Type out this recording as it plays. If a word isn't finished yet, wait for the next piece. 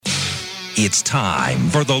It's time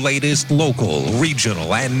for the latest local,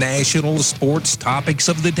 regional, and national sports topics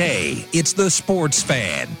of the day. It's the Sports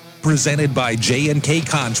Fan, presented by J&K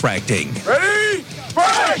Contracting. Ready?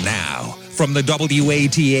 Break! Now, from the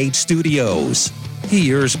WATH studios,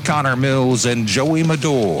 here's Connor Mills and Joey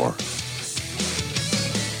Medor.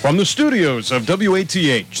 From the studios of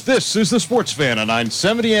WATH, this is the Sports Fan on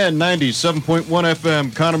 970 and 97.1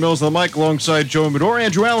 FM. Connor Mills on the mic alongside Joey Medor.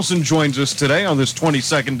 Andrew Allison joins us today on this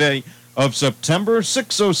 22nd day of September,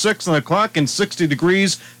 6:06 on the clock and 60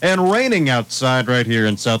 degrees and raining outside right here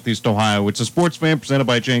in Southeast Ohio. It's a Sports Fan presented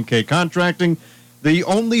by J&K Contracting, the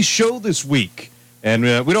only show this week. And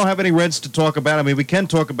we don't have any Reds to talk about. I mean, we can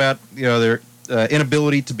talk about their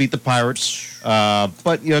inability to beat the Pirates.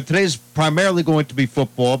 But today's primarily going to be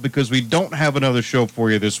football because we don't have another show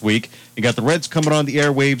for you this week. You got the Reds coming on the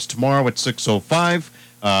airwaves tomorrow at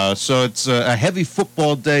 6:05. So it's a heavy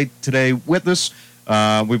football day today with us.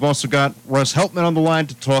 We've also got Russ Heltman on the line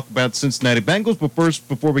to talk about Cincinnati Bengals. But first,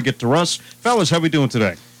 before we get to Russ, fellas, how are we doing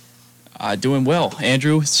today? Doing well.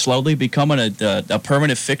 Andrew slowly becoming a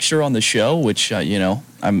permanent fixture on the show, which,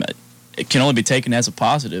 it can only be taken as a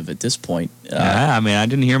positive at this point. I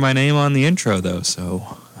didn't hear my name on the intro, though,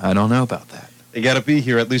 so I don't know about that. You got to be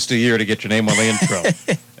here at least a year to get your name on the intro.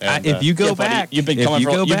 And, if you go back, you've been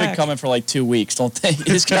coming for like 2 weeks. Don't think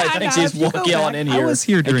this guy thinks he's walking on in here and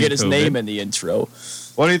get his name in the intro.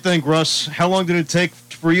 What do you think, Russ? How long did it take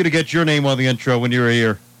for you to get your name on the intro when you were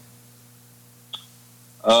here?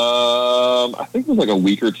 I think it was like a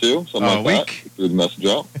week or two, something like that. Threw the message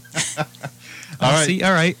out. All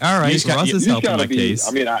right. Russ is helping my case.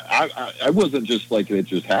 I mean, I wasn't just like it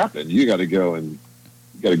just happened. You got to go and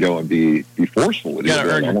be forceful with it. You got to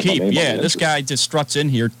earn your keep. Yeah, this guy just struts in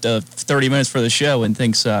here 30 minutes for the show and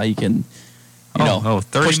thinks he can,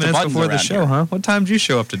 30 minutes before the show, huh? What time did you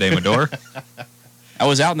show up today, Medor? I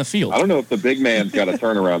was out in the field. I don't know if the big man's got a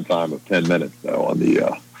turnaround time of 10 minutes though on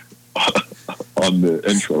the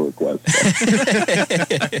intro request.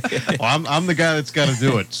 Well, I'm the guy that's got to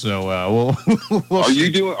do it. So we'll Are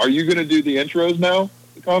you going to do the intros now,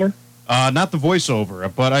 Connor? Not the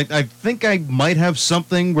voiceover, but I think I might have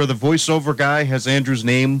something where the voiceover guy has Andrew's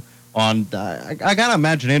name on. I gotta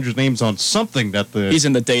imagine Andrew's name's on something that he's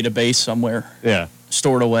in the database somewhere. Yeah,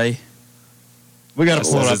 stored away. We got to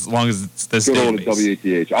pull it up as long as it's this database.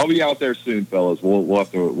 WATH. I'll be out there soon, fellas. We'll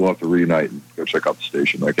have to reunite and go check out the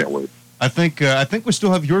station. I can't wait. I think we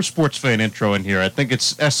still have your Sports Fan intro in here. I think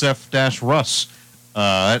it's SF-Russ.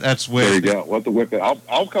 That's where. There you go. We'll have to whip it.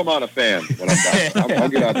 I'll come on a fan when I'm back. I'll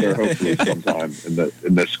get out there hopefully sometime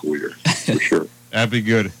in this school year for sure. That'd be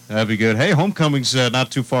good. Hey, homecoming's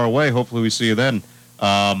not too far away. Hopefully we see you then.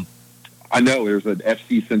 I know there's an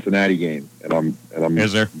FC Cincinnati game, and I'm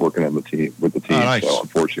working on the team with the team. Oh, nice. So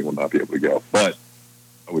unfortunately we'll not be able to go. But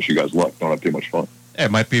I wish you guys luck. Don't have too much fun. Yeah,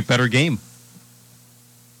 it might be a better game.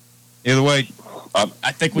 Either way,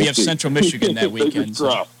 I think we have see. Central Michigan that weekend.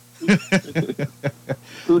 So.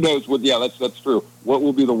 Who knows? That's true. What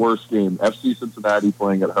will be the worst game? FC Cincinnati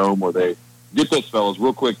playing at home, or they get this, fellas.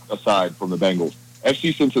 Real quick aside from the Bengals,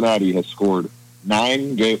 FC Cincinnati has scored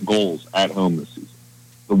 9 goals at home this season.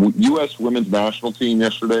 The U.S. women's national team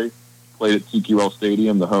yesterday played at TQL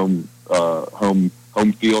Stadium, the home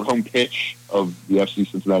pitch of the FC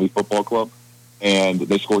Cincinnati Football Club. And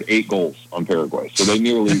they scored 8 goals on Paraguay. So they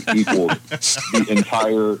nearly equaled the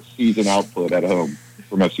entire season output at home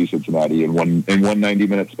from FC Cincinnati in one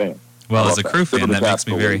 90-minute span. Well, as a crew fan, that makes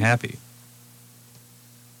me very happy.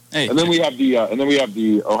 Hey, and then we have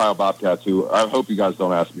the Ohio Bobcats, who I hope you guys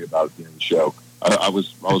don't ask me about at the end of the show. I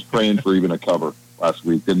was praying for even a cover last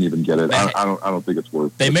week, didn't even get it. I don't think it's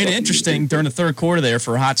worth. They made it interesting during the third quarter there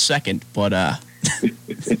for a hot second, but after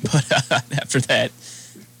that.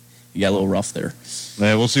 You got a little rough there.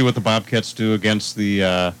 Yeah, we'll see what the Bobcats do against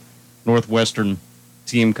the Northwestern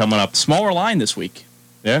team coming up. Smaller line this week.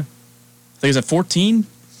 Yeah. I think it's at 14.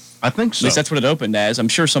 I think so. At least that's what it opened as. I'm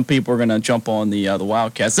sure some people are going to jump on the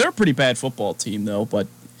Wildcats. They're a pretty bad football team, though, but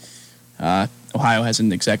Ohio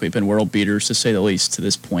hasn't exactly been world beaters, to say the least, to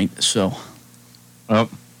this point. So, well,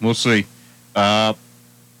 we'll see. Loss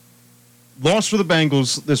for the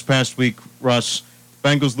Bengals this past week, Russ.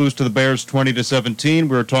 Bengals lose to the Bears 20-17. We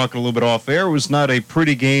were talking a little bit off air. It was not a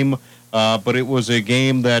pretty game, but it was a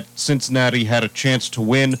game that Cincinnati had a chance to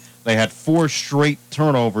win. They had 4 straight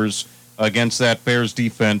turnovers against that Bears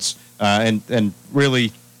defense, and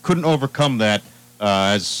really couldn't overcome that.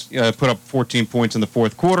 As put up 14 points in the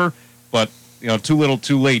fourth quarter, but too little,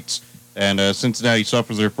 too late, and Cincinnati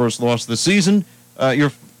suffers their first loss of the season.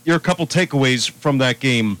 Your couple takeaways from that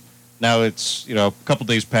game. Now it's a couple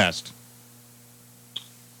days past.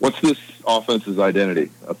 What's this offense's identity?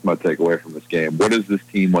 That's my takeaway from this game. What does this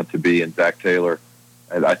team want to be? And Zach Taylor,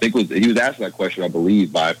 and I think he was asked that question, I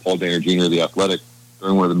believe, by Paul Dehner Jr., the Athletic,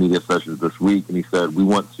 during one of the media sessions this week, and he said, we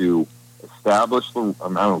want to establish the, I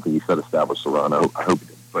don't think he said establish the run, I hope he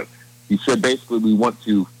didn't, but he said basically we want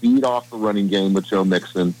to feed off the running game with Joe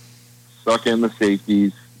Mixon, suck in the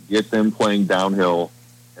safeties, get them playing downhill,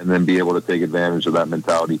 and then be able to take advantage of that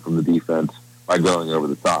mentality from the defense by going over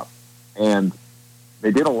the top. And they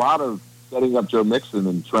did a lot of setting up Joe Mixon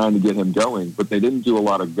and trying to get him going, but they didn't do a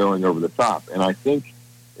lot of going over the top. And I think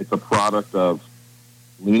it's a product of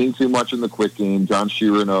leaning too much in the quick game. John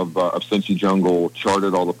Sheeran of Cincy Jungle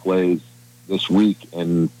charted all the plays this week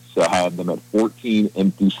and had them at 14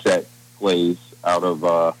 empty set plays out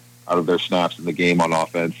of their snaps in the game on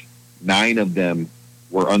offense. 9 of them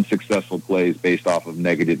were unsuccessful plays based off of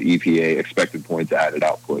negative EPA, expected points added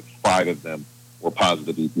output. 5 of them were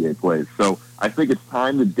positive EPA plays. So I think it's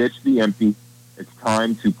time to ditch the empty. It's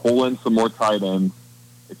time to pull in some more tight ends.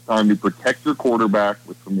 It's time to protect your quarterback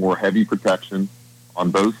with some more heavy protection on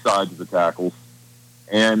both sides of the tackles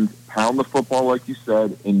and pound the football, like you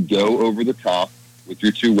said, and go over the top with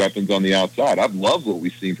your 2 weapons on the outside. I've loved what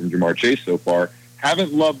we've seen from Ja'Marr Chase so far.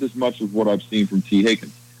 Haven't loved as much as what I've seen from T.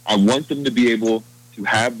 Higgins. I want them to be able to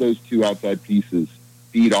have those 2 outside pieces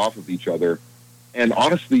feed off of each other. And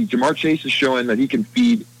honestly, Ja'Marr Chase is showing that he can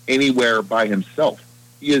feed anywhere by himself.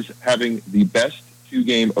 He is having the best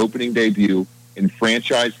 2-game opening debut in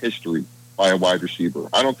franchise history by a wide receiver.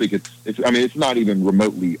 I don't think it's not even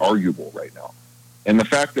remotely arguable right now. And the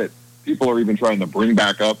fact that people are even trying to bring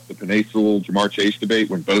back up the Penei Sewell, Ja'Marr Chase debate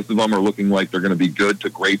when both of them are looking like they're going to be good to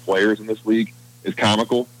great players in this league is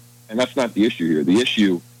comical. And that's not the issue here. The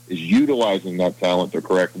issue is utilizing that talent the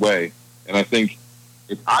correct way. And I think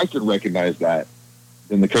if I could recognize that,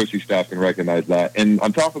 then the coaching staff can recognize that. And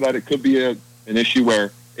on top of that, it could be an issue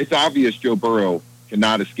where it's obvious Joe Burrow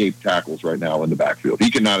cannot escape tackles right now in the backfield.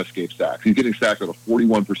 He cannot escape sacks. He's getting sacked at a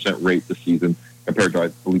 41% rate this season compared to, I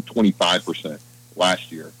believe, 25%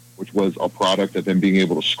 last year, which was a product of him being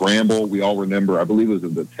able to scramble. We all remember, I believe it was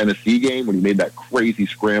in the Tennessee game when he made that crazy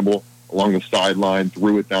scramble along the sideline,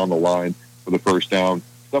 threw it down the line for the first down.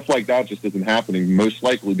 Stuff like that just isn't happening, most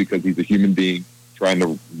likely because he's a human being trying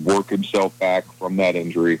to work himself back from that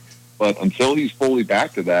injury. But until he's fully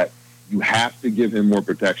back to that, you have to give him more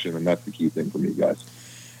protection, and that's the key thing for me, guys.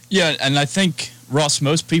 Yeah, and I think, Russ,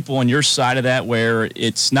 most people on your side of that, where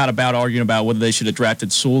it's not about arguing about whether they should have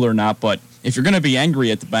drafted Sewell or not, but if you're going to be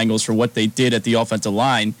angry at the Bengals for what they did at the offensive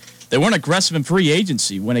line, they weren't aggressive in free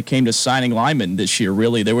agency when it came to signing linemen this year,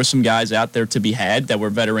 really. There were some guys out there to be had that were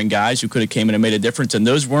veteran guys who could have came in and made a difference, and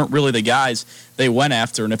those weren't really the guys they went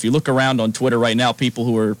after. And if you look around on Twitter right now, people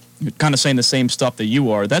who are kind of saying the same stuff that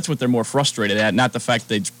you are, that's what they're more frustrated at, not the fact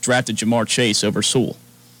they drafted Ja'Marr Chase over Sewell.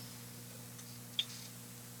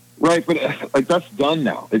 Right, but like that's done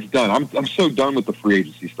now. It's done. I'm so done with the free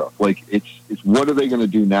agency stuff. Like it's what are they going to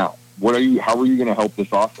do now? How are you going to help this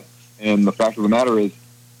offense? And the fact of the matter is,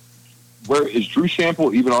 where is Drew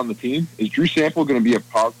Sample even on the team? Is Drew Sample going to be a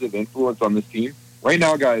positive influence on this team? Right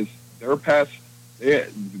now, guys,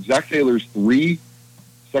 Zach Taylor's 3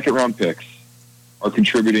 second-round picks are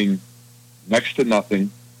contributing next to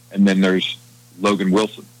nothing, and then there's Logan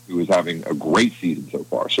Wilson, who is having a great season so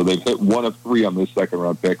far. So they've hit 1 of 3 on those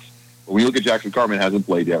second-round picks. But when you look at Jackson Carman, hasn't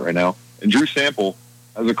played yet right now, and Drew Sample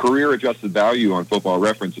has a career-adjusted value on Football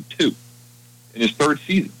Reference of 2 in his 3rd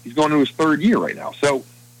season. He's going to his 3rd year right now. So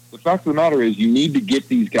the fact of the matter is you need to get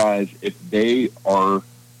these guys, if they are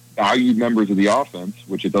valued members of the offense,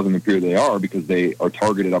 which it doesn't appear they are because they are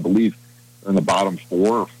targeted, I believe, in the bottom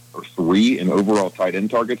 4 or 3 in overall tight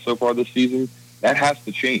end targets so far this season. That has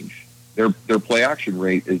to change. Their play action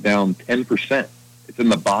rate is down 10%. It's in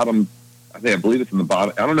the bottom. I believe it's in the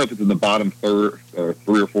bottom. I don't know if it's in the bottom 3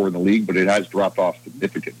 or 4 in the league, but it has dropped off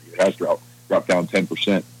significantly. It has dropped down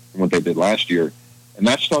 10% from what they did last year. And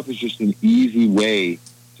that stuff is just an easy way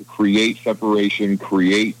to create separation,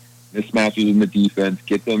 create mismatches in the defense,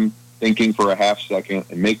 get them thinking for a half second,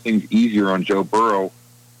 and make things easier on Joe Burrow.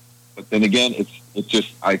 But then again, it's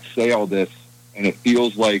just, I say all this, and it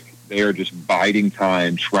feels like they are just biding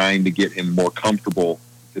time, trying to get him more comfortable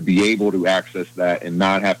to be able to access that and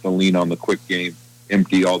not have to lean on the quick game,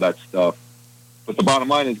 empty, all that stuff. But the bottom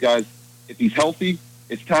line is, guys, if he's healthy,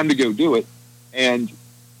 it's time to go do it. And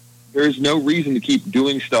there's no reason to keep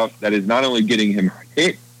doing stuff that is not only getting him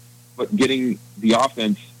hit, but getting the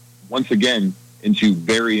offense, once again, into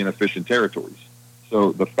very inefficient territories.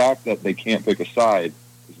 So the fact that they can't pick a side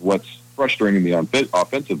is what's frustrating me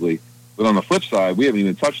offensively. But on the flip side, we haven't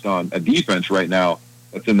even touched on a defense right now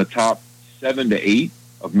that's in the top 7 to 8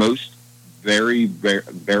 of most very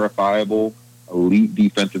verifiable elite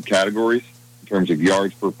defensive categories in terms of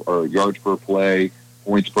yards per play,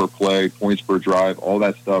 points per drive, all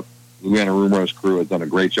that stuff. Lou Anarumo's crew has done a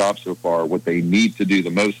great job so far. What they need to do the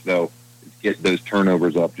most, though, is get those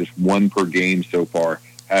turnovers up. Just one per game so far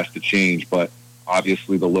has to change. But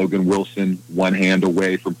obviously the Logan Wilson, one hand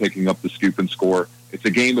away from picking up the scoop and score. It's a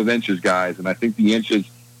game of inches, guys, and I think the inches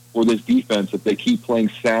for this defense, if they keep playing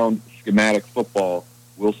sound schematic football,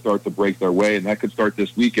 will start to break their way, and that could start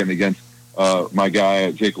this weekend against my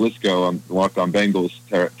guy, Jake Lisco, on Locked On Bengals,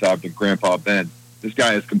 tabbed in Grandpa Ben. This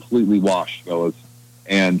guy is completely washed, fellas,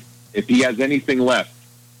 and if he has anything left,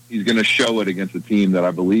 he's going to show it against a team that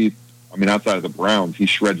I believe, outside of the Browns, he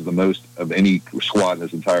shreds the most of any squad in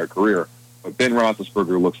his entire career. But Ben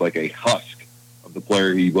Roethlisberger looks like a husk of the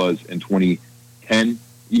player he was in 2010,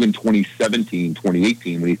 even 2017,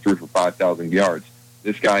 2018, when he threw for 5,000 yards.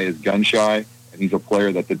 This guy is gun-shy, and he's a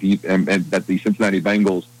player that that the Cincinnati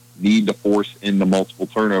Bengals need to force into multiple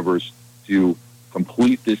turnovers to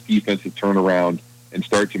complete this defensive turnaround and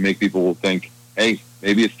start to make people think, hey,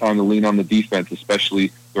 maybe it's time to lean on the defense,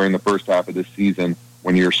 especially during the first half of this season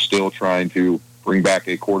when you're still trying to bring back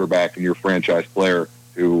a quarterback and your franchise player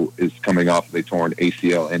who is coming off of a torn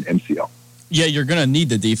ACL and MCL. Yeah, you're going to need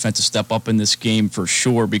the defense to step up in this game for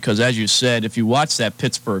sure because, as you said, if you watch that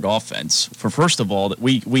Pittsburgh offense, first of all, that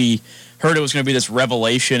we heard it was going to be this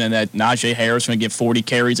revelation and that Najee Harris was going to get 40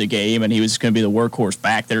 carries a game and he was going to be the workhorse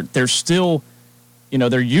back. They're still,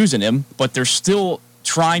 they're using him, but they're still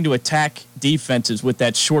trying to attack defenses with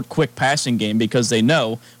that short, quick passing game because they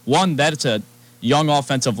know, one, that it's a young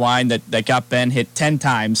offensive line that got Ben hit 10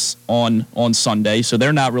 times on Sunday, so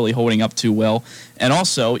they're not really holding up too well. And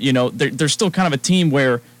also, they're still kind of a team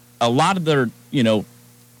where a lot of their,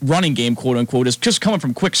 running game, quote-unquote, is just coming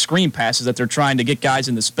from quick screen passes that they're trying to get guys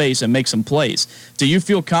into space and make some plays. Do you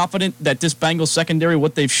feel confident that this Bengals secondary,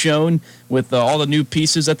 what they've shown with all the new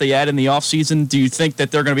pieces that they add in the offseason, do you think that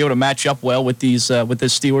they're going to be able to match up well with this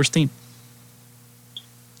Steelers team?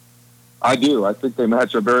 I do. I think they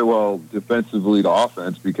match up very well defensively to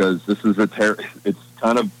offense because this is it's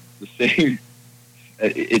kind of the same.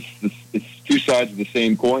 It's two sides of the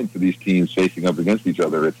same coin for these teams facing up against each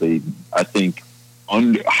other. It's I think,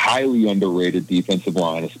 highly underrated defensive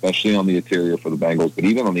line, especially on the interior for the Bengals, but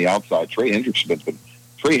even on the outside, Trey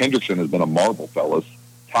Hendrickson has been a marvel, fellas.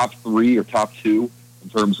 Top 3 or top 2 in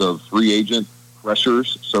terms of free agent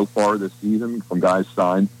pressures so far this season from guys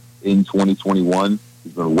signed in 2021.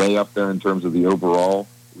 He's been way up there in terms of the overall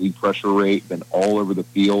league pressure rate, been all over the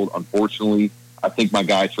field. Unfortunately, I think my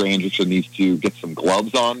guy Trey Hendrickson needs to get some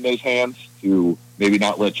gloves on those hands to maybe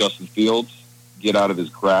not let Justin Fields get out of his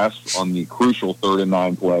grasp on the crucial 3rd and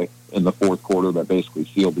 9 play in the fourth quarter that basically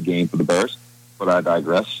sealed the game for the Bears. But I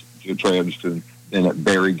digress. Trey Hendrickson been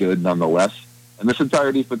very good nonetheless. And this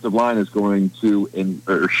entire defensive line is going to,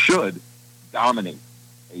 or should, dominate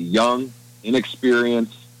a young,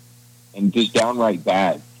 inexperienced, and just downright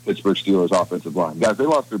bad Pittsburgh Steelers offensive line. Guys, they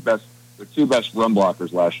lost their 2 best run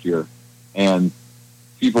blockers last year, and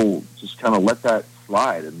people just kind of let that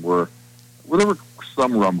slide. And there were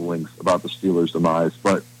some rumblings about the Steelers' demise,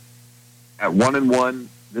 but at 1-1,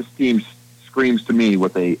 this team screams to me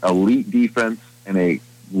with a elite defense and a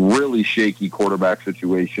really shaky quarterback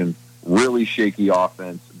situation, really shaky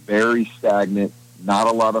offense, very stagnant, not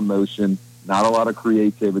a lot of motion, not a lot of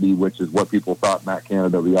creativity, which is what people thought Matt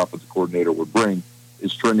Canada, the offensive coordinator, would bring,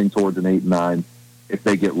 is trending towards an 8-9 if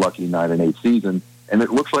they get lucky 9-8 season. And it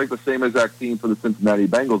looks like the same exact team for the Cincinnati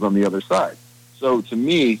Bengals on the other side. So to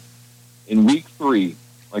me, in week 3,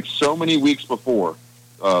 like so many weeks before,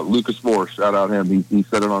 Lucas Moore, shout out him, he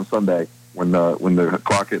said it on Sunday when the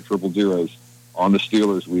clock hit triple zeros on the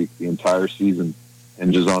Steelers week, the entire season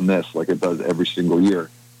hinges on this like it does every single year.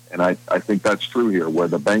 And I think that's true here, where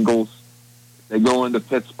the Bengals, they go into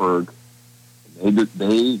Pittsburgh, and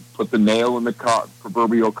they put the nail in the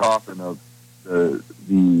proverbial coffin of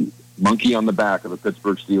the monkey on the back of the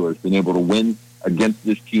Pittsburgh Steelers, being able to win against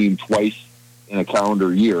this team twice in a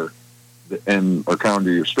calendar year, or calendar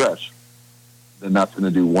year stretch. Then that's going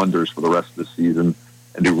to do wonders for the rest of the season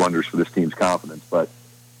and do wonders for this team's confidence. But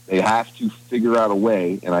they have to figure out a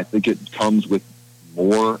way, and I think it comes with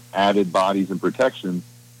more added bodies and protection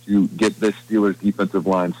to get this Steelers defensive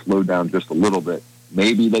line slowed down just a little bit.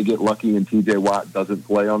 Maybe they get lucky and T.J. Watt doesn't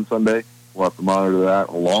play on Sunday. We'll have to monitor that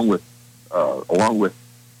along with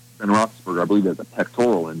Ben Roethlisberger. I believe he has a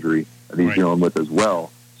pectoral injury that he's dealing with as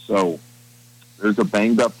well. So there's a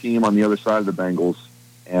banged-up team on the other side of the Bengals,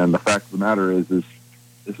 and the fact of the matter is this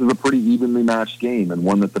is a pretty evenly matched game, and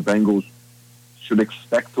one that the Bengals should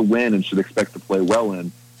expect to win and should expect to play well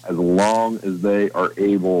in, as long as they are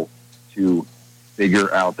able to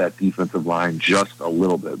figure out that defensive line just a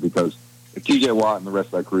little bit, because if TJ Watt and the rest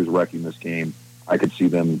of that crew is wrecking this game, I could see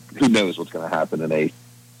them, who knows what's going to happen in a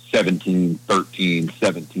 17-13,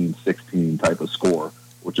 17-16 type of score,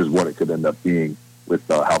 which is what it could end up being with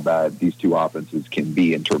how bad these two offenses can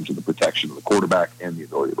be in terms of the protection of the quarterback and the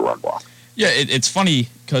ability to run block. Yeah, it's funny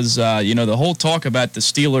because, the whole talk about the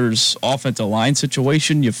Steelers' offensive line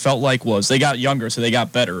situation, you felt like was they got younger, so they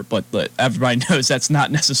got better. But everybody knows that's not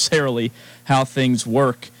necessarily how things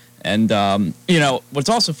work. And, what's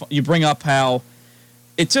also fun, you bring up how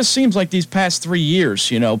it just seems like these past 3 years,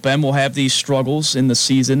 Ben will have these struggles in the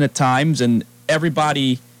season at times, and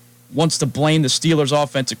everybody wants to blame the Steelers'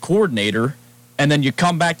 offensive coordinator. And then you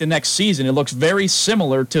come back the next season, it looks very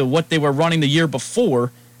similar to what they were running the year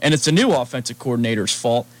before, and it's the new offensive coordinator's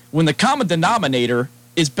fault, when the common denominator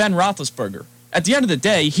is Ben Roethlisberger. At the end of the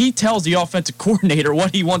day, he tells the offensive coordinator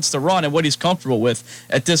what he wants to run and what he's comfortable with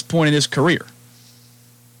at this point in his career.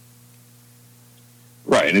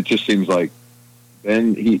 Right, and it just seems like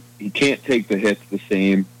Ben, he can't take the hits the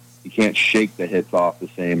same. He can't shake the hits off the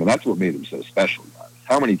same, and that's what made him so special, guys.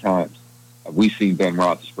 How many times have we seen Ben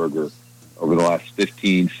Roethlisberger over the last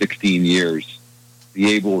 15, 16 years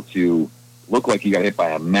be able to look like he got hit by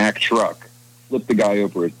a Mack truck, flip the guy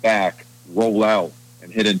over his back, roll out,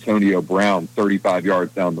 and hit Antonio Brown 35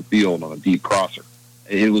 yards down the field on a deep crosser?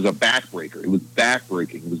 It was a backbreaker. It was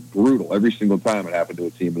backbreaking. It was brutal every single time it happened to a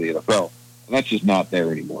team in the NFL. And that's just not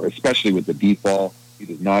there anymore, especially with the deep ball. He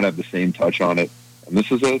does not have the same touch on it. And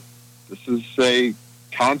this is a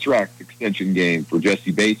contract extension game for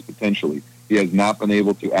Jesse Bates, potentially. He has not been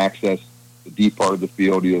able to access the deep part of the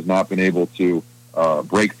field. He has not been able to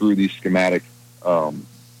break through these schematic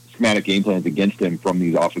game plans against him from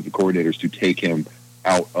these offensive coordinators to take him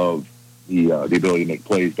out of the ability to make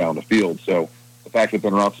plays down the field. So the fact that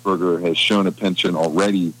Ben Roethlisberger has shown a penchant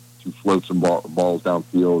already to float some balls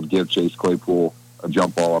downfield, give Chase Claypool a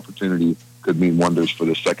jump ball opportunity, could mean wonders for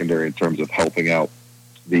the secondary in terms of helping out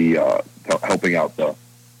the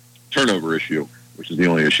turnover issue, which is the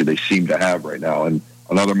only issue they seem to have right now. And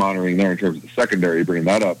another monitoring there in terms of the secondary, bringing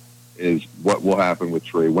that up, is what will happen with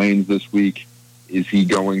Trey Waynes this week. Is he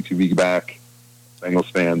going to be back? Bengals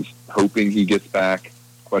fans hoping he gets back.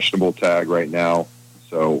 Questionable tag right now,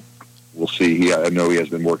 so we'll see. I know he has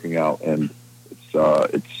been working out, and it's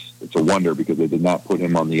a wonder because they did not put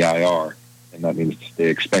him on the IR, and that means they're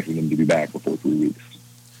expecting him to be back before 3 weeks.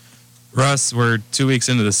 Russ, we're 2 weeks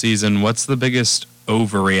into the season. What's the biggest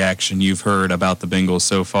overreaction you've heard about the Bengals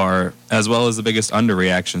so far, as well as the biggest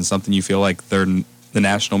underreaction, something you feel like the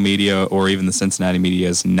national media or even the Cincinnati media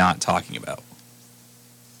is not talking about?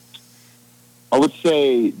 I would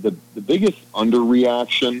say the biggest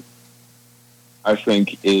underreaction, I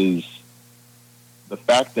think, is the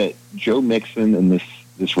fact that Joe Mixon and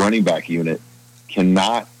this running back unit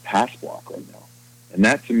cannot pass block right now. And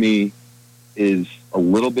that, to me, is a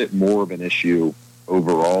little bit more of an issue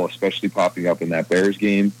overall, especially popping up in that Bears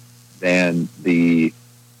game, than the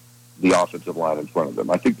offensive line in front of them.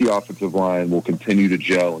 I think the offensive line will continue to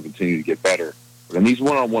gel and continue to get better. But in these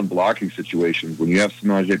one-on-one blocking situations, when you have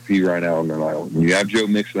Samaje Perine out on an island, when you have Joe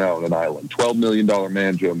Mixon out on an island, $12 million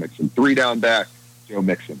man Joe Mixon, 3 down back Joe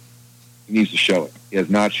Mixon, he needs to show it. He has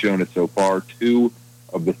not shown it so far. 2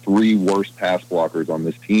 of the 3 worst pass blockers on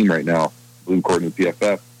this team right now, I believe according to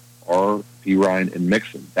PFF, are Perine and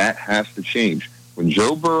Mixon. That has to change. When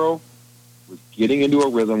Joe Burrow was getting into a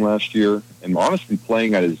rhythm last year and honestly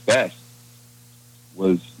playing at his best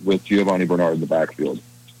was with Giovanni Bernard in the backfield.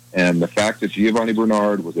 And the fact that Giovanni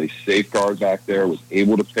Bernard was a safeguard back there, was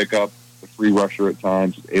able to pick up the free rusher at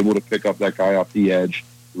times, was able to pick up that guy off the edge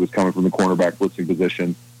who was coming from the cornerback blitzing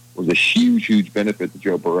position, was a huge, huge benefit to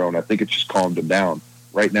Joe Burrow. And I think it just calmed him down.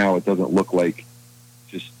 Right now, it doesn't look like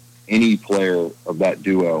just any player of that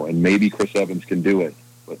duo, and maybe Chris Evans can do it,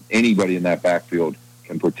 but anybody in that backfield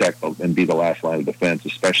can protect and be the last line of defense,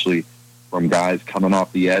 especially from guys coming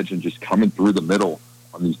off the edge and just coming through the middle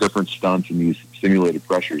on these different stunts and these simulated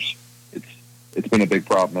pressures. It's been a big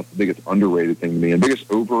problem. That's the biggest underrated thing to me. And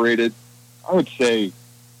biggest overrated, I would say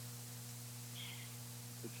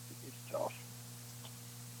it's tough.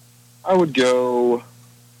 I would go,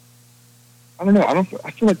 I don't know.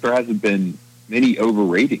 I feel like there hasn't been many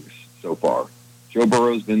overratings so far. Joe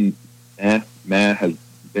Burrow's been has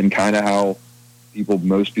been kind of how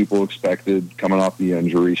most people expected, coming off the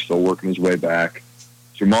injury, still working his way back.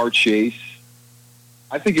 Jamar Chase,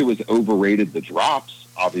 I think it was overrated, the drops,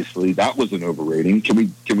 obviously. That was an overrating.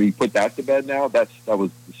 Can we put that to bed now? That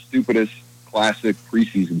was the stupidest classic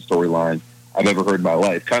preseason storyline I've ever heard in my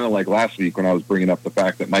life. Kind of like last week when I was bringing up the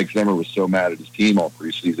fact that Mike Zimmer was so mad at his team all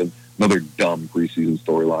preseason. Another dumb preseason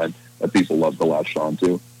storyline. that people love to latch on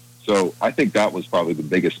to. So I think that was probably the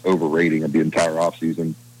biggest overrating of the entire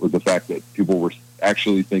offseason, was the fact that people were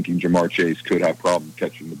actually thinking Ja'Marr Chase could have problems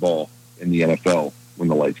catching the ball in the NFL when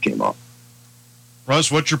the lights came off.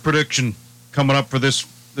 Russ, what's your prediction coming up for this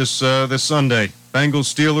Sunday?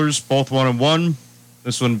 Bengals, Steelers, both 1-1.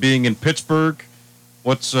 This one being in Pittsburgh.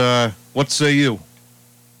 What say you?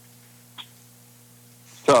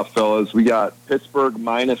 Tough, fellas. We got Pittsburgh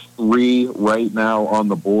 -3 right now on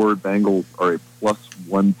the board. Bengals are a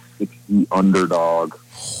 +160 underdog,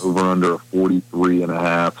 over under a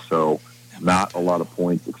 43.5. So not a lot of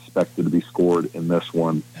points expected to be scored in this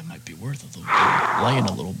one. That might be worth a little bit, laying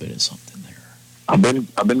a little bit of something there. I've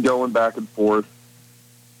been going back and forth,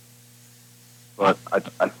 but I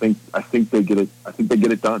think they get it. I think they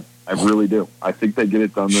get it done. I really do. I think they get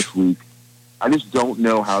it done this week. I just don't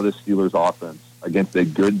know how this Steelers offense against a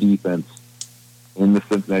good defense in the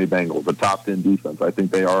Cincinnati Bengals, a top 10 defense. I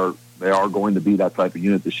think they are going to be that type of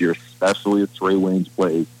unit this year, especially if Trey Waynes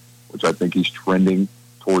plays, which I think he's trending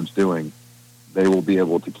towards doing. They will be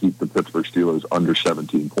able to keep the Pittsburgh Steelers under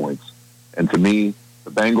 17 points. And to me,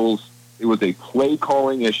 the Bengals, it was a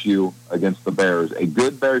play-calling issue against the Bears, a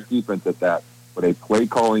good Bears defense at that, but a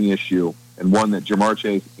play-calling issue, and one that Ja'Marr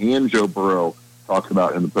Chase and Joe Burrow talked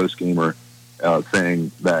about in the post-gamer,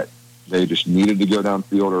 saying that they just needed to go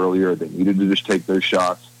downfield earlier. They needed to just take their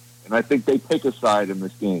shots. And I think they pick a side in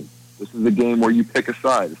this game. This is a game where you pick a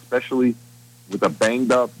side, especially with a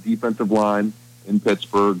banged-up defensive line in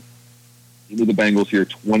Pittsburgh. Give me the Bengals here,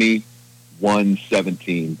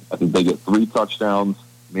 21-17. I think they get 3 touchdowns,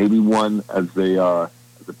 maybe one as a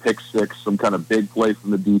pick six, some kind of big play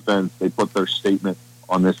from the defense. They put their statement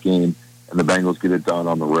on this game, and the Bengals get it done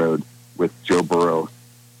on the road with Joe Burrow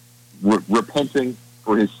repenting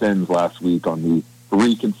for his sins last week on the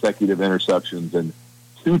 3 consecutive interceptions and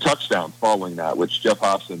 2 touchdowns following that, which Jeff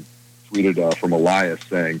Hobson tweeted from Elias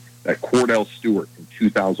saying that Cordell Stewart in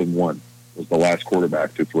 2001 was the last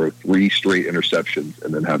quarterback to throw 3 straight interceptions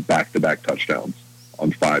and then have back-to-back touchdowns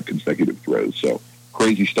on 5 consecutive throws. So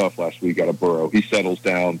crazy stuff last week out of Burrow. He settles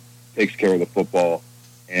down, takes care of the football,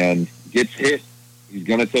 and gets hit. He's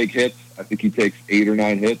going to take hits. I think he takes 8 or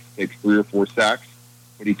 9 hits, takes 3 or 4 sacks,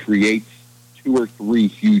 but he creates 2 or 3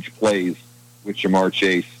 huge plays with Ja'Marr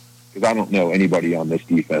Chase, because I don't know anybody on this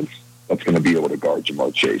defense that's going to be able to guard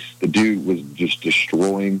Ja'Marr Chase. The dude was just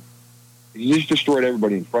destroying. He just destroyed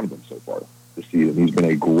everybody in front of him so far this season. He's been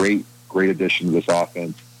a great addition to this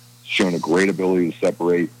offense, shown a great ability to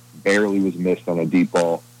separate, barely was missed on a deep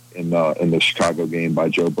ball in the Chicago game by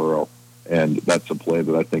Joe Burrow, and that's a play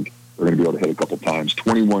that I think they're going to be able to hit a couple times.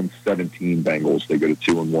 21-17 Bengals. They go to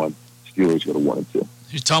 2-1. Steelers go to 1-2.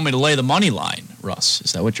 You're telling me to lay the money line, Russ.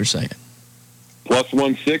 Is that what you're saying? Plus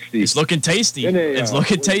 160. It's looking tasty. It's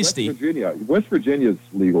looking tasty. West Virginia's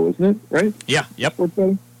legal, isn't it? Right? Yeah. Yep. Sports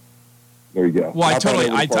betting? There you go. Well, I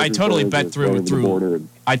totally bet through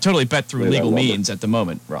legal means at the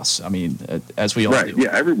moment, Russ. I mean, as we all do.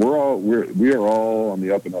 Yeah, we are all on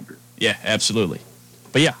the up and up here. Yeah, absolutely.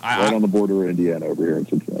 But yeah, right on the border of Indiana over here in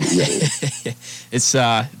Cincinnati.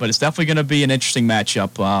 Yeah. But it's definitely going to be an interesting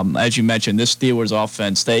matchup. As you mentioned, this Steelers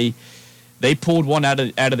offense, they pulled one out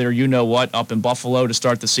of their you-know-what up in Buffalo to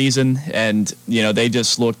start the season, and they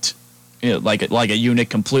just looked like a unit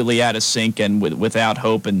completely out of sync and without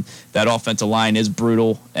hope. And that offensive line is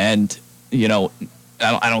brutal. And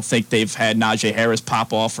I don't think they've had Najee Harris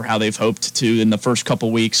pop off for how they've hoped to in the first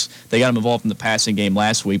couple weeks. They got him involved in the passing game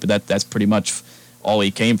last week, but that's pretty much all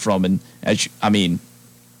he came from. And I don't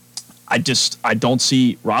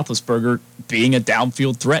see Roethlisberger being a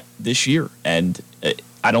downfield threat this year. And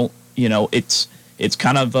I don't. It's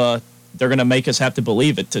kind of they're going to make us have to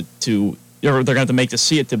believe it or they're going to have to make us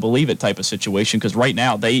see it to believe it type of situation, because right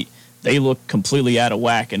now they look completely out of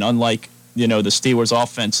whack, and unlike the Steelers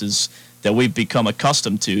offenses that we've become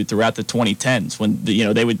accustomed to throughout the 2010s, when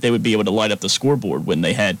they would be able to light up the scoreboard when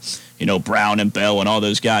they had Brown and Bell and all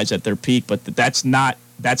those guys at their peak, but that's not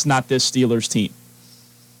this Steelers team.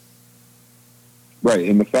 Right,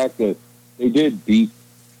 and the fact that they did beat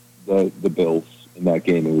the Bills in that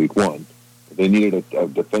game in Week 1. They needed a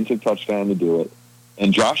defensive touchdown to do it.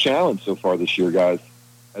 And Josh Allen so far this year, guys,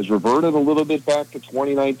 has reverted a little bit back to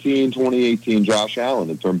 2019, 2018 Josh Allen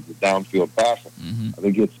in terms of downfield passing. Mm-hmm. I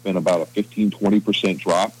think it's been about a 15-20%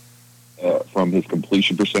 drop from his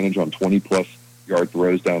completion percentage on 20-plus yard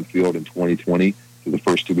throws downfield in 2020 to the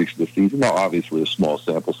first 2 weeks of the season. Now, obviously, a small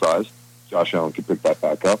sample size. Josh Allen could pick that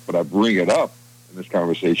back up. But I bring it up in this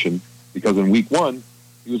conversation because in Week 1,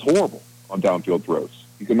 he was horrible on downfield throws.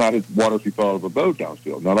 He could not hit water if he fell out of a boat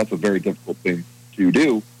downfield. Now, that's a very difficult thing to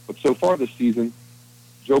do. But so far this season,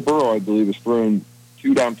 Joe Burrow, I believe, has thrown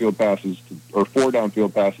 4 downfield passes to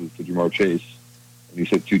Jamar Chase, and he's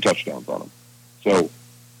hit 2 touchdowns on them. So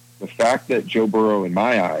the fact that Joe Burrow, in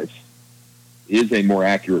my eyes, is a more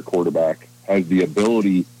accurate quarterback, has the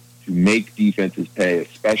ability to make defenses pay,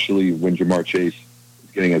 especially when Jamar Chase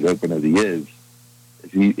is getting as open as he is,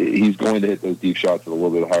 he's going to hit those deep shots at a little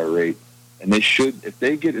bit higher rate. And they should, if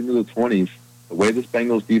they get into the 20s, the way this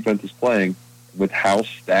Bengals defense is playing, with how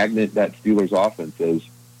stagnant that Steelers offense is,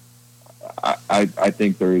 I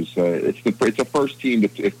think it's a first team.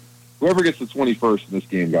 If whoever gets the 21st in this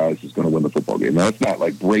game, guys, is going to win the football game. Now, it's not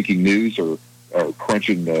like breaking news or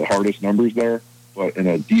crunching the hardest numbers there, but in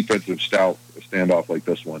a defensive standoff like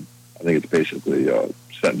this one, I think it's basically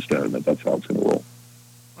set in stone that's how it's going to roll.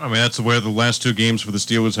 I mean, that's where the last 2 games for the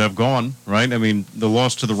Steelers have gone, right? I mean, the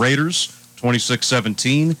loss to the Raiders,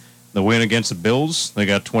 26-17. The win against the Bills, they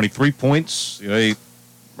got 23 points. They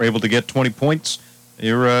were able to get 20 points.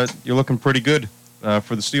 You're looking pretty good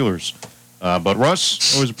for the Steelers. But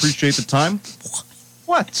Russ, always appreciate the time.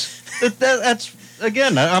 What? That's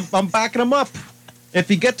again, I'm backing him up. If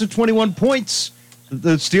he gets to 21 points,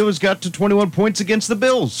 the Steelers got to 21 points against the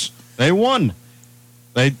Bills. They won.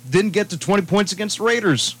 They didn't get to 20 points against the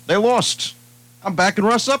Raiders. They lost. I'm backing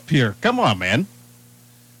Russ up here. Come on, man.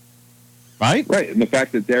 Right? Right, and the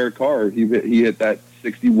fact that Derek Carr, he hit that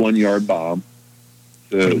 61-yard bomb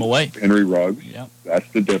to Put him away. Henry Ruggs. Yep.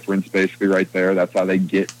 That's the difference, basically, right there. That's how they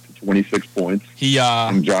get to 26 points.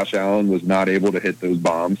 And Josh Allen was not able to hit those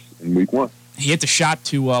bombs in Week 1. He hit the shot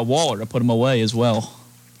to Waller to put him away as well.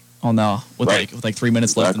 With like 3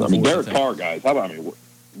 minutes left. Exactly. Derek Carr, guys. How about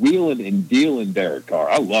wheeling and dealing Derek Carr?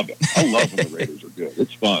 I love it. I love when the Raiders are good.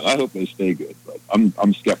 It's fun. I hope they stay good, but I'm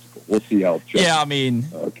skeptical. We'll see how.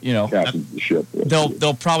 Captains the ship.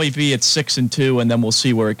 They'll probably be at 6-2, and then we'll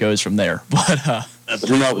see where it goes from there. But they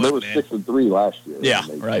were 6-3 last year. Yeah,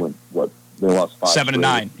 right. They lost 5.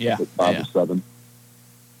 7-9. Yeah, 5-7.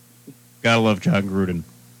 Gotta love John Gruden.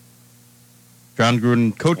 John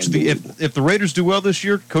Gruden, coach of the if the Raiders do well this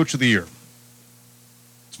year, coach of the year.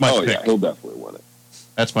 It's my pick. Yeah, he'll definitely win it.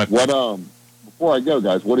 That's my pick. Before I go,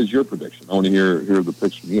 guys, what is your prediction? I want to hear the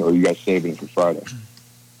pitch from you. Or are you guys saving it for Friday?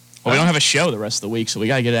 Well, we don't have a show the rest of the week, so we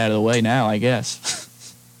got to get it out of the way now, I guess.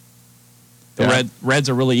 Reds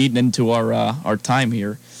are really eating into our time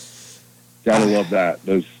here. Gotta love that.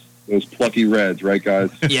 Those plucky Reds, right,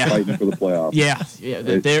 guys? Yeah. Fighting for the playoffs. Yeah.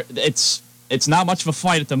 It's not much of a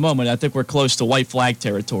fight at the moment. I think we're close to white flag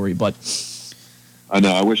territory, but I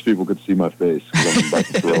know. I wish people could see my face because I'm about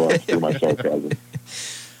to throw up through my sarcasm.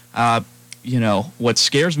 What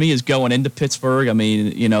scares me is going into Pittsburgh. I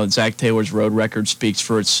mean, Zach Taylor's road record speaks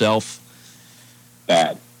for itself.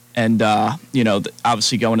 Bad. And,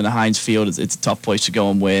 obviously going to the Heinz Field, it's a tough place to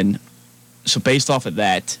go and win. So based off of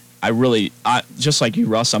that, I just like you,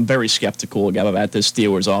 Russ, I'm very skeptical about this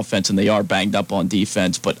Steelers offense, and they are banged up on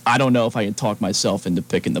defense, but I don't know if I can talk myself into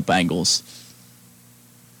picking the Bengals.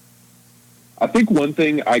 I think one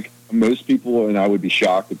thing most people, and I would be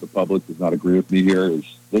shocked if the public does not agree with me here, is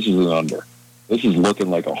this is an under. This is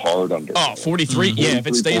looking like a hard under. Oh, 43? Yeah, if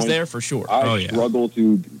it stays points, there, for sure. I struggle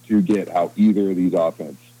to get how either of these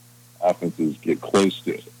offenses get close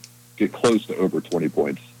to over 20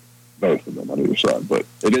 points. Both of them on either side, but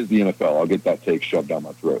it is the NFL. I'll get that take shoved down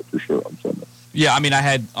my throat for sure on Sunday. Yeah, I mean, I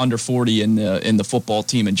had under 40 in the football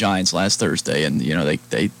team and Giants last Thursday, and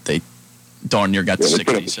they darn near got to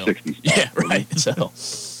 60. So 60 yeah, right. So,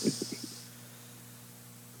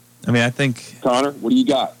 I mean, I think Connor, what do you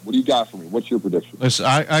got? What do you got for me? What's your prediction? Listen,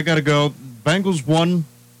 I got to go. Bengals won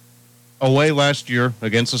away last year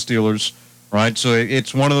against the Steelers, right? So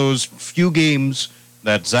it's one of those few games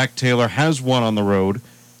that Zach Taylor has won on the road.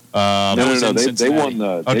 No. They won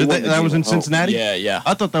the. That was in Cincinnati? Yeah.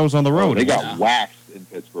 I thought that was on the road. They got waxed in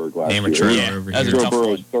Pittsburgh last year. Joe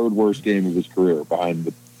Burrow's third worst game of his career behind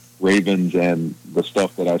the Ravens and the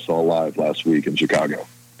stuff that I saw live last week in Chicago.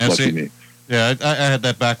 Lucky me. Yeah, I had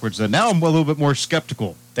that backwards then. Now I'm a little bit more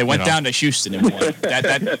skeptical. They went down to Houston and won.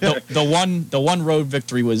 The one road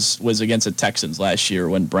victory was against the Texans last year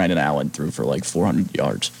when Brandon Allen threw for like 400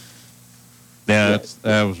 yards. Yeah,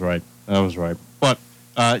 that was right. But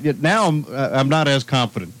now I'm not as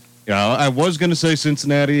confident. I was going to say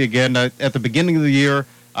Cincinnati again. At the beginning of the year,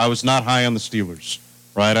 I was not high on the Steelers.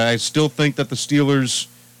 Right, I still think that the Steelers.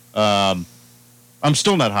 I'm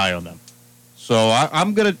still not high on them. So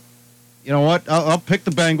I'm gonna. You know what? I'll pick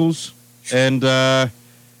the Bengals and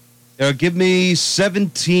give me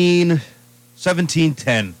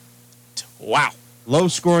 17-10. Wow.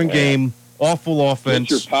 Low-scoring game. awful Get offense.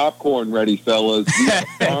 your popcorn ready, fellas.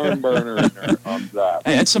 Barn burner on that.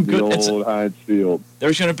 Hey, that's some The good. old Heinz Field.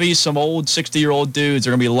 There's going to be some old 60-year-old dudes.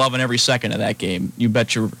 They're going to be loving every second of that game. You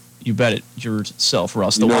bet it yourself,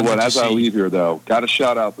 Russ. You know what? As I leave here, though, got to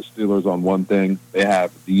shout out the Steelers on one thing. They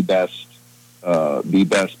have the best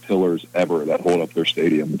pillars ever that hold up their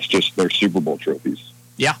stadium. It's just their Super Bowl trophies.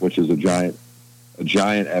 Yeah. Which is a giant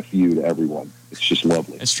FU to everyone. It's just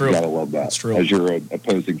lovely. It's true. You gotta love that. It's true. As you're an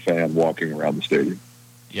opposing fan walking around the stadium.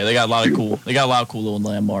 Yeah, they got a lot of cool. They got a lot of cool little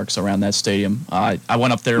landmarks around that stadium. I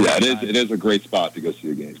went up there. Yeah, it is a great spot to go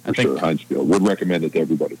see a game for sure. Heinz Field. Would recommend it to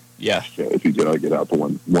everybody. Yeah. So if you get out to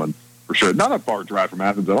one for sure. Not a far drive from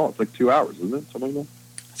Athens at all. It's like 2 hours, isn't it? Something like that.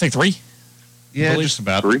 I think 3. Yeah, just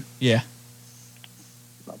about 3. Yeah.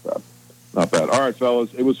 Not bad. All right,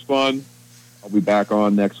 fellas. It was fun. I'll be back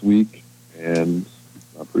on next week, and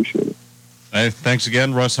I appreciate it. Hey, thanks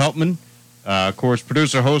again, Russ Heltman. Of course,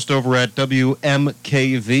 producer, host over at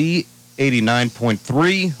WMKV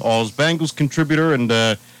 89.3, All's Bengals contributor, and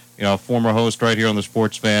former host right here on the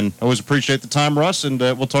Sports Fan. Always appreciate the time, Russ, and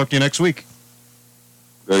we'll talk to you next week.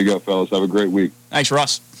 There you go, fellas. Have a great week. Thanks,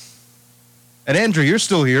 Russ. And Andrew, you're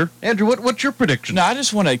still here. Andrew, what's your prediction? No, I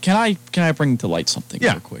just want to. Can I bring to light something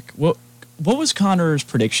real quick? What was Connor's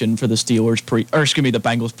prediction for the Steelers the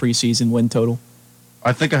Bengals preseason win total?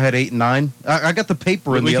 I think I had 8 and 9. I got the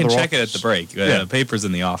paper in the other office. We can check it at the break. The paper's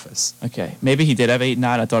in the office. Okay, maybe he did have 8 and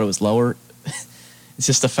 9. I thought it was lower. It's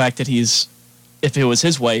just the fact that if it was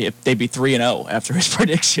his way, they'd be 3-0 after his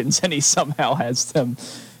predictions, and he somehow has them.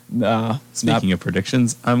 Speaking of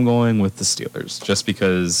predictions, I'm going with the Steelers just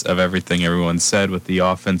because of everything everyone said with the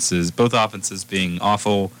offenses, both offenses being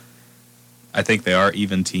awful. I think they are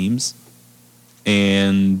even teams,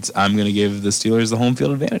 and I'm going to give the Steelers the home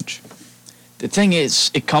field advantage. The thing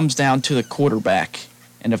is, it comes down to the quarterback,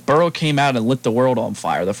 and if Burrow came out and lit the world on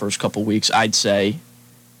fire the first couple weeks, I'd say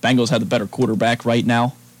Bengals have the better quarterback right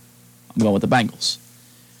now. I'm going with the Bengals,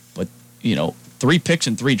 but 3 picks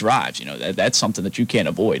and 3 drives, that's something that you can't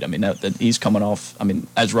avoid. I mean, that he's coming off. I mean,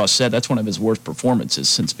 as Russ said, that's one of his worst performances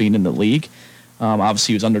since being in the league.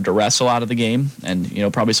 Obviously, he was under duress a lot of the game, and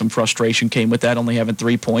probably some frustration came with that, only having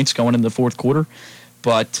 3 points going into the fourth quarter.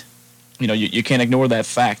 But you can't ignore that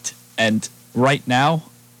fact. And right now,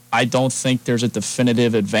 I don't think there's a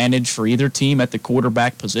definitive advantage for either team at the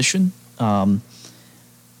quarterback position.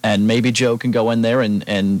 And maybe Joe can go in there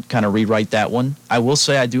and kind of rewrite that one. I will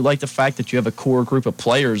say I do like the fact that you have a core group of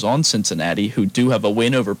players on Cincinnati who do have a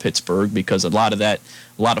win over Pittsburgh, because a lot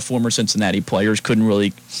of former Cincinnati players couldn't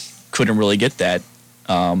really get that.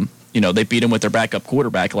 They beat them with their backup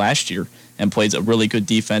quarterback last year and played a really good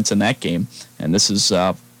defense in that game. And this is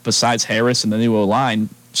besides Harris and the new O-line,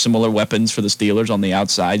 similar weapons for the Steelers on the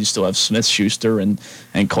outside. You still have Smith-Schuster and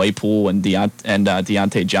Claypool and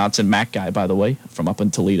Deontay Johnson, Mac guy, by the way, from up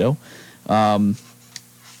in Toledo.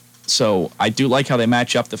 So I do like how they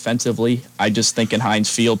match up defensively. I just think in Heinz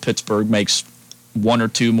Field, Pittsburgh makes 1 or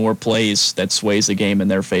 2 more plays that sways the game in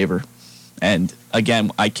their favor. And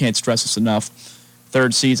again, I can't stress this enough.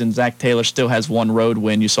 Third season, Zach Taylor still has 1 road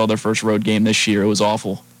win. You saw their first road game this year. It was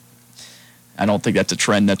awful. I don't think that's a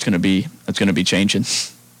trend that's going to be changing.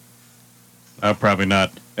 Probably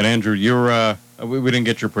not. And Andrew, we didn't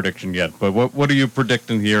get your prediction yet, but what are you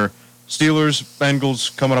predicting here? Steelers,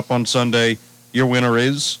 Bengals coming up on Sunday. Your winner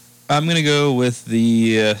is? I'm going to go with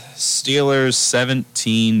the Steelers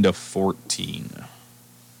 17-14.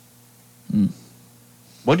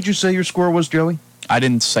 What did you say your score was, Joey? I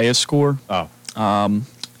didn't say a score. Oh.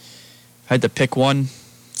 Had to pick one.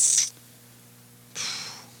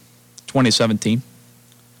 2017.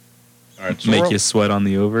 All right. So make you sweat on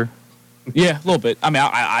the over? Yeah, a little bit. I mean,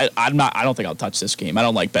 I don't think I'll touch this game. I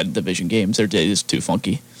don't like betting division games. They're just too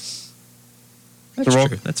funky. That's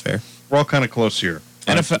true. That's fair. We're all kind of close here.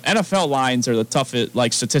 NFL lines are the toughest,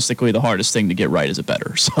 like statistically the hardest thing to get right as a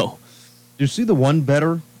bettor. So, you see the one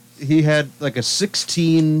bettor? He had like a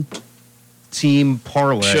 16-team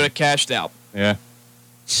parlay. Should have cashed out. Yeah.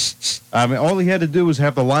 I mean, all he had to do was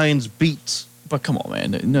have the Lions beat. But come on,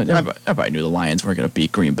 man. No, everybody knew the Lions weren't going to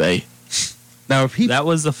beat Green Bay. Now, if that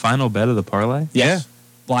was the final bet of the parlay? Yes. Yeah.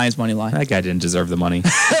 Lions money line. That guy didn't deserve the money.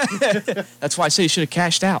 That's why I say he should have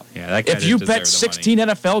cashed out. Yeah, that guy if you bet 16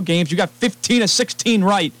 NFL games, you got 15 of 16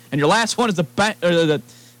 right, and your last one is the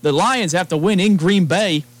Lions have to win in Green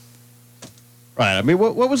Bay. Right. I mean,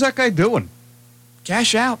 what was that guy doing?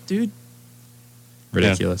 Cash out, dude.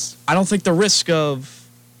 Ridiculous. I don't think the risk of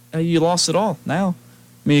you lost it all now.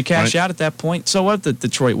 I mean, you cash out at that point. So what if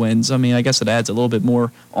Detroit wins? I mean, I guess it adds a little bit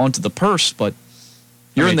more onto the purse, but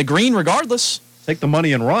you're in the green regardless. Take the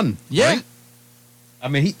money and run. Yeah. Right? I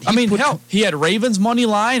mean, he had Ravens money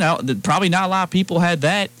line. Probably not a lot of people had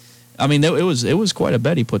that. I mean, it was quite a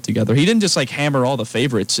bet he put together. He didn't just like hammer all the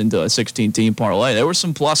favorites into a 16-team parlay. There were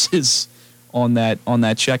some pluses on that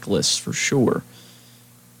checklist for sure.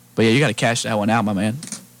 But yeah, you got to cash that one out, my man.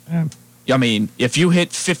 Yeah. I mean, if you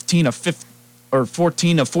hit 14 of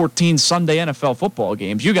 14 Sunday NFL football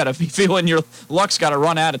games, you got to be feeling your luck's got to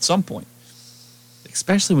run out at some point.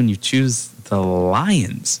 Especially when you choose the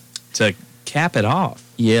Lions to cap it off.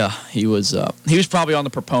 Yeah, he was probably on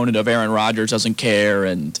the proponent of Aaron Rodgers doesn't care,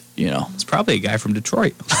 and it's probably a guy from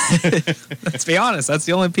Detroit. Let's be honest, that's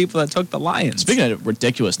the only people that took the Lions. Speaking of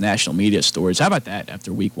ridiculous national media stories, how about that?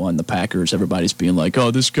 After week 1, the Packers, everybody's being like,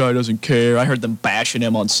 "Oh, this guy doesn't care." I heard them bashing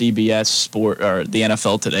him on CBS Sport or the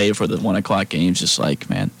NFL Today for the 1:00 games. Just like,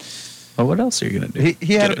 man, well, what else are you gonna do?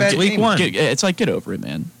 He had a bad week game. 1. It's like, get over it,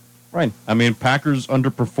 man. Right. I mean, Packers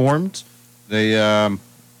underperformed. They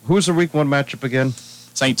who was their week 1 matchup again?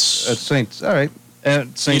 Saints. Saints. All right.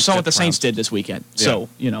 Saints, you saw what the Saints did this weekend. Yeah. So,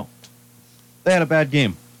 they had a bad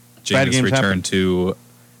game. Jameis returned to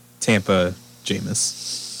Tampa.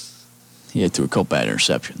 Jameis. He had to a couple bad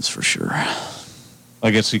interceptions for sure.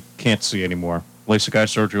 I guess he can't see anymore. LASIK eye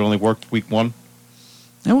surgery only worked week 1.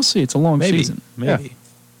 And we'll see. It's a long season. Maybe. Yeah.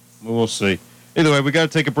 We'll see. Either way, we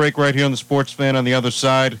got to take a break right here on the Sports Fan. On the other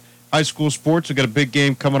side, high school sports. We got a big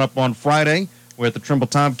game coming up on Friday. We're at the Trimble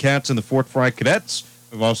Tomcats and the Fort Fry Cadets.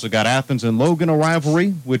 We've also got Athens and Logan, a rivalry,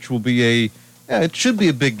 which will be it should be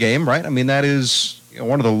a big game, right? I mean, that is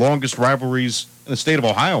one of the longest rivalries in the state of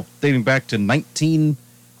Ohio, dating back to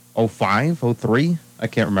 1905, 03. I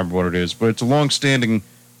can't remember what it is, but it's a long-standing.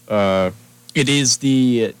 It is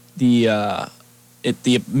the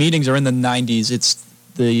meetings are in the 90s. It's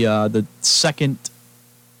the second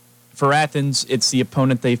for Athens. It's the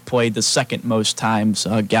opponent they've played the second most times.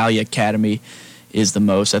 Gallia Academy is the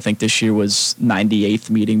most. I think this year was 98th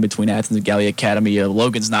meeting between Athens and Gallia Academy.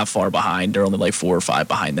 Logan's not far behind. They're only like 4 or 5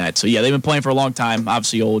 behind that. So, yeah, they've been playing for a long time.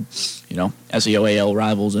 Obviously old, SEOAL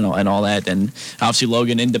rivals and all that. And obviously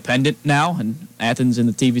Logan independent now and Athens in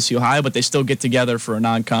the TVC Ohio, but they still get together for a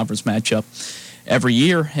non-conference matchup every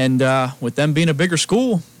year. And with them being a bigger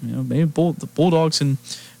school, maybe the Bulldogs can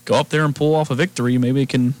go up there and pull off a victory. Maybe it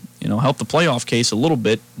can, help the playoff case a little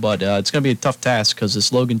bit. But it's going to be a tough task because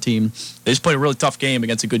this Logan team, they just played a really tough game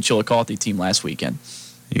against a good Chillicothe team last weekend.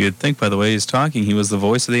 You'd think by the way he's talking, he was the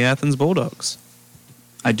voice of the Athens Bulldogs.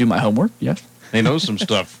 I do my homework, yes. He knows some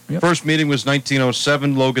stuff. Yep. First meeting was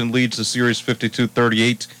 1907. Logan leads the series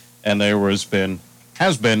 52-38, and there has been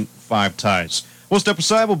 5 ties. We'll step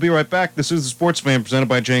aside. We'll be right back. This is the Sports Fan presented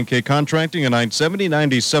by J&K Contracting at 970,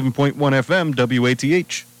 97.1 FM,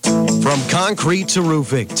 WATH. From concrete to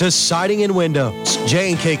roofing to siding and windows,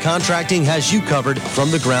 J&K Contracting has you covered from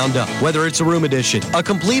the ground up. Whether it's a room addition, a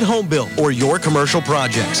complete home build, or your commercial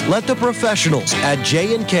projects, let the professionals at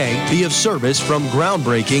J&K be of service from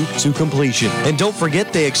groundbreaking to completion. And don't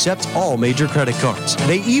forget they accept all major credit cards.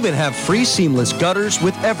 They even have free seamless gutters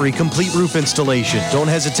with every complete roof installation. Don't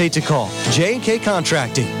hesitate to call J&K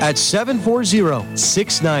Contracting at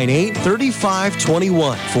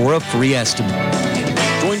 740-698-3521 for a free estimate.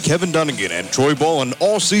 Join Kevin Dunnigan and Troy Bolin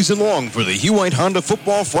all season long for the Hugh White Honda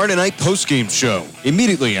Football Friday Night Postgame Show.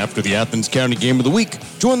 Immediately after the Athens County Game of the Week,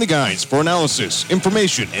 join the guys for analysis,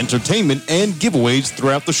 information, entertainment, and giveaways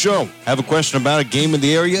throughout the show. Have a question about a game in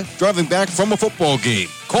the area? Driving back from a football game?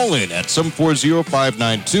 Call in at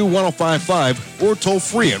 740-592-1055 or toll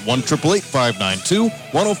free at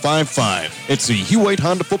 1-888-592-1055. It's the Hugh White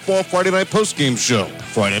Honda Football Friday Night Postgame Show.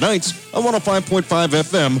 Friday nights on 105.5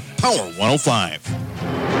 FM, Power 105.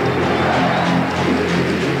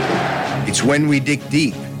 It's when we dig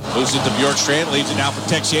deep. Moves into Bjorkstrand, leads it now for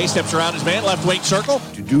Texier, steps around his man, left wing circle.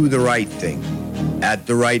 To do the right thing at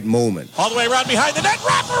the right moment. All the way around behind the net,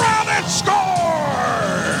 wrap around and score!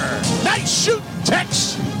 Nice shoot,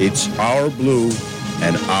 Tex! It's our blue,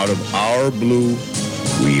 and out of our blue,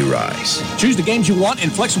 we rise. Choose the games you want in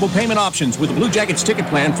flexible payment options with the Blue Jackets ticket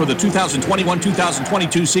plan for the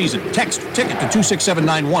 2021-2022 season. Text ticket to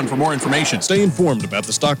 26791 for more information. Stay informed about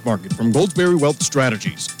the stock market from Goldsberry Wealth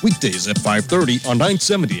Strategies. Weekdays at 5:30 on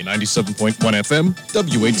 970 and 97.1 FM,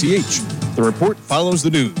 WATH. The report follows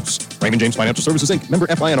the news. Raymond James Financial Services, Inc., member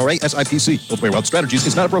FINRA SIPC. Goldsberry Wealth Strategies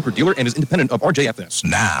is not a broker-dealer and is independent of RJFS.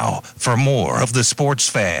 Now, for more of the Sports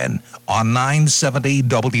Fan on 970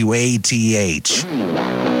 WATH.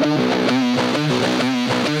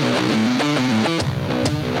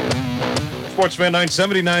 Sports Fan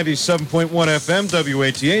 970, 97.1 FM,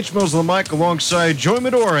 WATH. Mills of the mic alongside Joey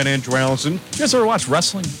Medora and Andrew Allison. You guys ever watch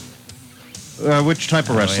wrestling? Which type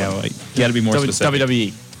of wrestling? You got to be more specific.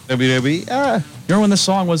 WWE. WWE. You remember when the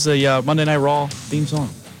song was the Monday Night Raw theme song?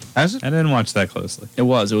 Has it? I didn't watch that closely. It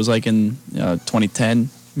was. It was like in 2010,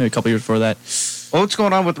 maybe a couple years before that. Well, what's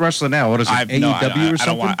going on with wrestling now? What is it, AEW or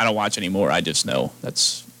something? I don't watch anymore. I just know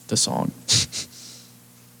that's the song.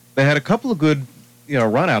 They had a couple of good,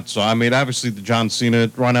 run-out songs. I mean, obviously the John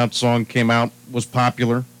Cena run-out song came out, was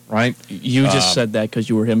popular, right? You just said that because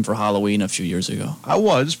you were him for Halloween a few years ago. I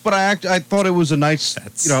was, but I thought it was a nice,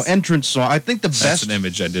 entrance song. I think That's best an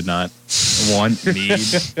image I did not want, need,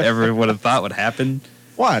 ever would have thought would happen.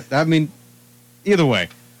 What? I mean, either way,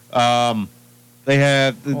 they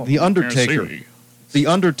had the Undertaker. The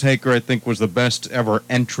Undertaker, I think, was the best ever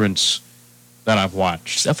entrance that I've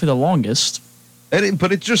watched. It's definitely the longest.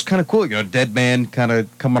 But it's just kind of cool, dead man kind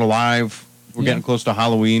of coming alive. We're getting close to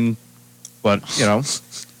Halloween, but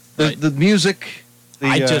the music.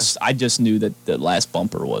 I just knew that the last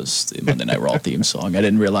bumper was the Monday Night Raw theme song. I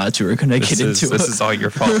didn't realize you were going to get into it. This is all your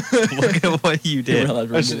fault. Look at what you did.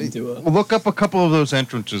 Look up a couple of those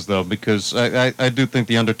entrances, though, because I do think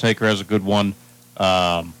The Undertaker has a good one.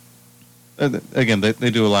 Again, they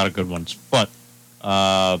do a lot of good ones. But,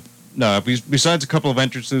 no, besides a couple of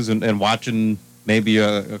entrances and watching maybe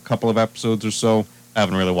a couple of episodes or so, I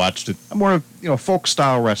haven't really watched it. I'm more of,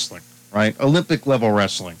 folk-style wrestling, right? Olympic-level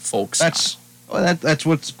wrestling. Folk-style. That's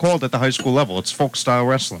what it's called at the high school level. It's folk-style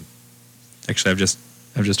wrestling. Actually, I've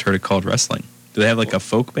just heard it called wrestling. Do they have like a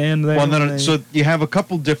folk band there? Well, no. So you have a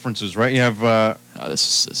couple differences, right? You have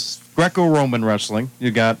this is Greco-Roman wrestling.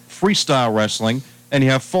 You got freestyle wrestling, and you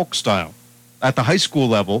have folk style. At the high school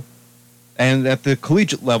level, and at the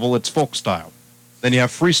collegiate level, it's folk style. Then you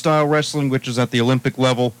have freestyle wrestling, which is at the Olympic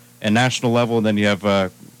level and national level, and then you have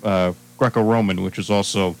Greco-Roman, which is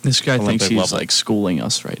also this guy Olympic thinks he's level. like schooling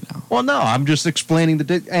us right now. Well, no, I'm just explaining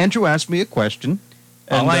Andrew asked me a question.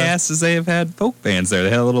 All I asked is they have had folk bands there.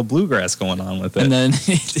 They had a little bluegrass going on with it. And then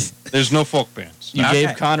there's no folk bands. You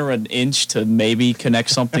gave Connor an inch to maybe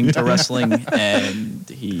connect something to wrestling, and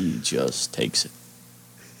he just takes it.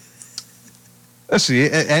 Let's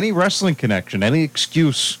see, any wrestling connection, any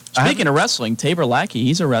excuse. Speaking of wrestling, Tabor Lackey,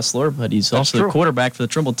 he's a wrestler, but he's also the quarterback for the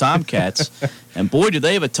Trimble Tomcats. And boy, do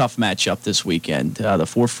they have a tough matchup this weekend. The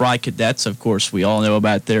Fort Fry Cadets, of course, we all know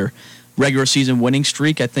about their regular season winning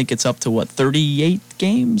streak. I think it's up to, 38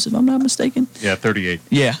 games, if I'm not mistaken? Yeah, 38.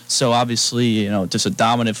 Yeah, so obviously, just a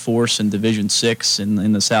dominant force in Division VI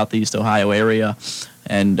in the Southeast Ohio area.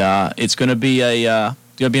 And it's going to be an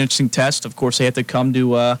interesting test. Of course, they have to come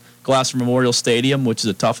to Gloucester Memorial Stadium, which is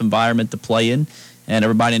a tough environment to play in, and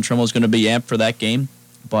everybody in Trimble is going to be amped for that game.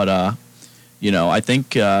 But, I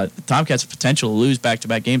think the Tomcats have potential to lose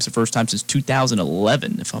back-to-back games the first time since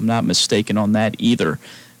 2011, if I'm not mistaken on that either.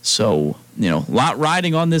 So, a lot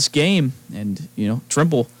riding on this game, and,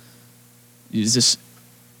 Trimble is just,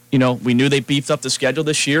 we knew they beefed up the schedule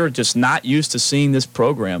this year, just not used to seeing this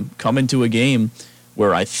program come into a game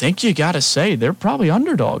where I think you got to say they're probably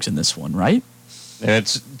underdogs in this one, right?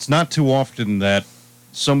 It's not too often that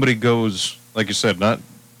somebody goes, like you said,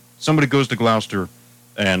 somebody goes to Gloucester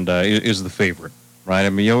and is the favorite, right?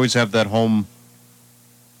 I mean, you always have that home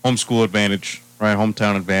school advantage, right?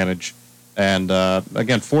 Hometown advantage. And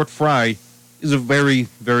again, Fort Fry is a very,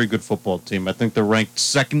 very good football team. I think they're ranked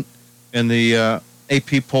second in the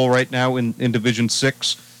AP poll right now in Division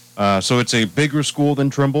VI. So it's a bigger school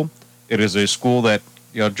than Trimble. It is a school that,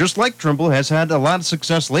 just like Trimble, has had a lot of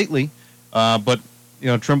success lately. But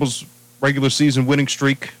Trimble's regular season winning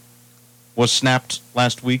streak was snapped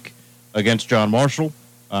last week against John Marshall.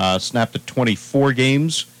 Snapped at 24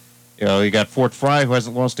 games. You got Fort Fry, who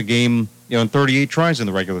hasn't lost a game, in 38 tries in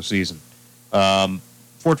the regular season.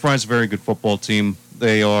 Fort Fry is a very good football team.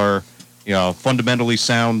 They are, fundamentally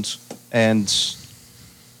sound, and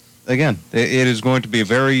again, it is going to be a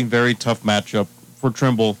very, very tough matchup for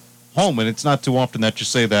Trimble home, and it's not too often that you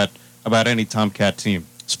say that about any Tomcat team.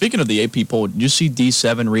 Speaking of the AP poll, did you see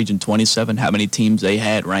D7 Region 27, how many teams they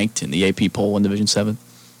had ranked in the AP poll in Division 7?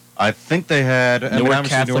 I think they had Newark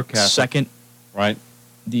Catholic second. Right.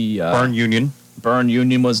 The Byrne Union. Byrne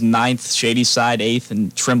Union was 9th, Shadyside 8th,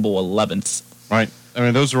 and Trimble 11th. Right. I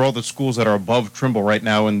mean, those are all the schools that are above Trimble right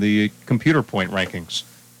now in the computer point rankings.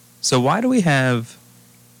 So why do we have...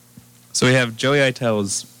 So we have Joey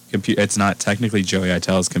Itel's... It's not technically Joey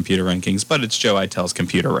Itel's computer rankings, but it's Joe Itel's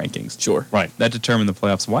computer rankings. Sure. Right. That determine the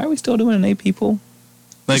playoffs. Why are we still doing an AP poll?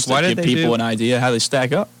 Like, just why did they give people an idea how they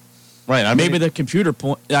stack up? Right. I mean, maybe the computer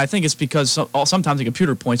point. I think it's because sometimes the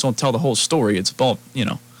computer points don't tell the whole story. It's about,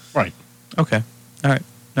 Right. Okay. All right.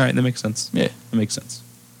 That makes sense. Yeah. That makes sense.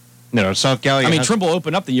 South Galley. Trimble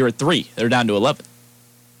opened up the year at 3. They're down to 11.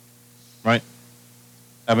 Right.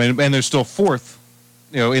 I mean, and they're still fourth,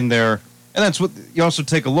 in their And that's what you also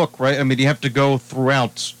take a look, right? I mean, you have to go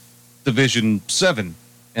throughout Division 7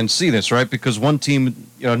 and see this, right? Because one team,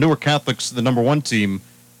 Newark Catholic's the number one team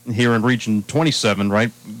here in Region 27, right,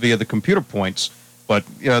 via the computer points. But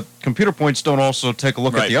computer points don't also take a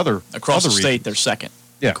look at the other across other the state. regions. They're second,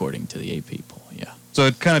 Yeah. according to the AP poll. Yeah. So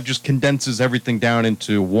it kind of just condenses everything down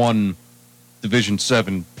into one Division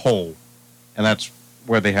 7 poll, and that's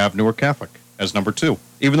where they have Newark Catholic as number 2,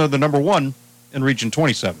 even though they're number 1 in Region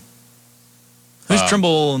 27. Who's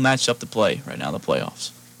Trimble matched up to play right now in the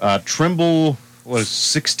playoffs? Trimble was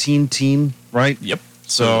 16 team, right? Yep.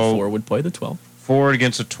 So 4 would play the 12. 4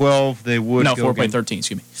 against a 12, they would No, go 4 play against 13,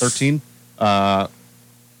 excuse me. 13.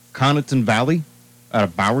 Conneton Valley out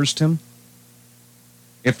of Bowerston.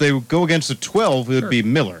 If they would go against a 12, it would be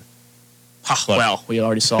Miller. Well, we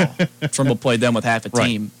already saw. Trimble played them with half a Right.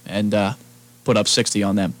 team and put up 60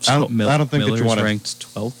 on them. I So don't think that you Miller's want to ranked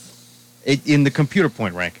 12th. in the computer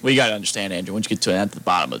point rank. well, you got to understand, Andrew, once you get to at the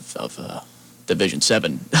bottom of Division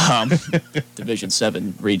 7, Division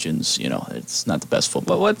 7 regions, it's not the best But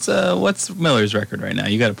football. what's Miller's record right now?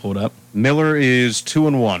 You got to pull it up. Miller is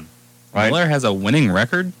 2-1, right? Miller has a winning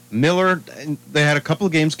record. Miller, they had a couple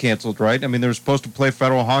of games canceled, right? I mean, they were supposed to play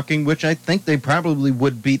Federal Hawking, which I think they probably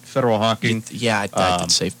would beat Federal Hawking. Yeah,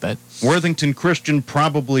 I'd safe bet. Worthington Christian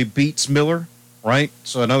probably beats Miller, right?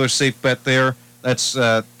 So another safe bet there. That's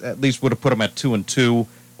at least would have put them at 2-2,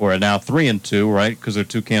 or now 3-2, right? Because they're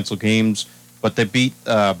 2 canceled games. But they beat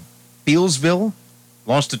Bealsville,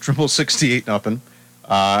 lost to Trimble 68-0,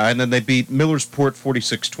 and then they beat Millersport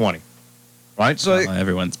 46-20, right? So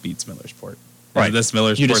Everyone beats Millersport. Right. This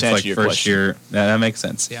You just Millersport's like answered your first question. year. That makes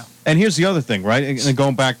sense. Yeah. And here's the other thing, right? And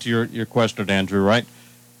going back to your question, Andrew, right?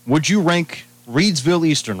 Would you rank Reedsville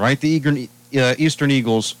Eastern, right? The Eastern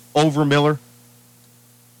Eagles over Miller?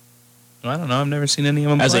 I don't know. I've never seen any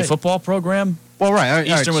of them As play. a football program, Well, right. All right,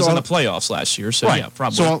 Eastern was so in the playoffs last year, so right. yeah,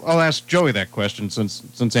 probably. So I'll ask Joey that question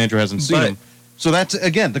since Andrew hasn't seen But- him. So that's,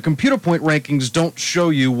 again, the computer point rankings don't show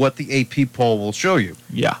you what the AP poll will show you.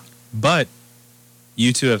 yeah, But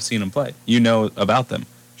you two have seen them play. You know about them.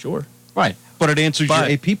 sure. Right. But it answers But-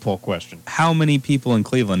 your AP poll question. How many people in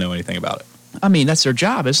Cleveland know anything about it? I mean, that's their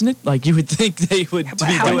job, isn't it? Like, you would think they would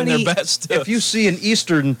be doing their best. If you see an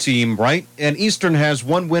Eastern team, right, and Eastern has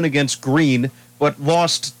 1 win against Green, but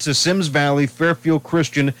lost to Sims Valley, Fairfield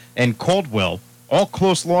Christian, and Caldwell, all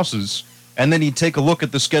close losses, and then you take a look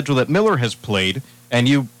at the schedule that Miller has played, and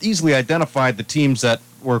you easily identified the teams that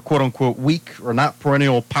were quote-unquote weak or not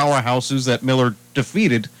perennial powerhouses that Miller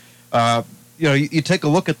defeated. You take a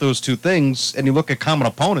look at those two things, and you look at common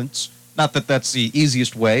opponents. Not that that's the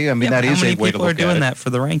easiest way. I mean, that is a way to look at it. How many people are doing that for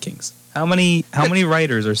the rankings? How many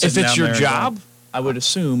writers are if sitting it's down your there job, I would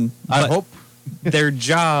assume. I But- hope. their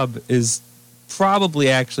job is probably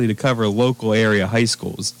actually to cover local area high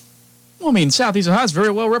schools. Well, I mean, Southeast Ohio is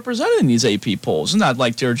very well represented in these AP polls. It's not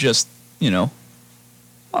like they're just, Well,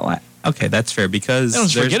 okay, that's fair because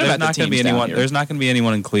Don't there's forget about the not going to be teams down anyone. here. There's not going to be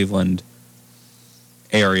anyone in Cleveland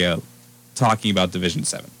area talking about Division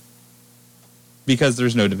 7 because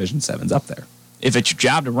there's no Division 7s up there. if it's your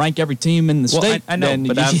job to rank every team in the state, I know, then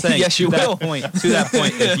but I'm saying yes, you to will. that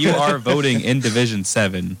point, if you are voting in Division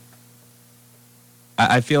 7,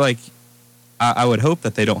 I feel like I would hope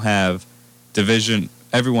that they don't have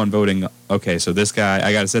everyone voting, okay, so this guy,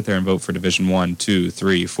 I got to sit there and vote for Division 1, 2,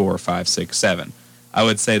 3, 4, 5, 6, 7. I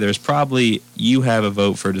would say there's probably, you have a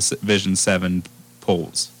vote for Division 7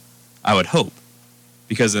 polls. I would hope.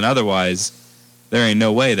 Because then otherwise, there ain't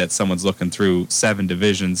no way that someone's looking through 7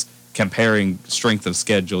 divisions, comparing strength of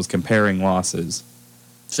schedules, comparing losses.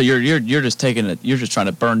 So you're just taking it. You're just trying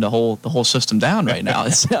to burn the whole system down right now.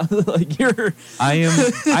 It sounds like you're. I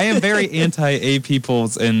am very anti AP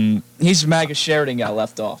polls, and He's MAGA Sheridan got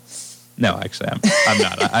left off. no, actually, I'm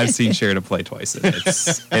not. I've seen Sheridan play twice.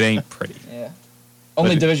 It ain't pretty. Yeah.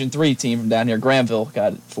 Only Division 3 team from down here, Granville,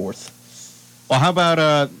 got it 4th. Well, how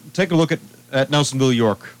about take a look at Nelsonville,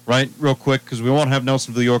 York, right? Real quick, because we won't have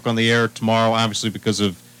Nelsonville, York on the air tomorrow, obviously because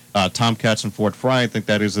of Tomcats and Fort Fry. I think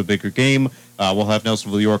that is a bigger game. We'll have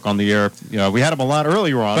Nelsonville, York on the air. We had them a lot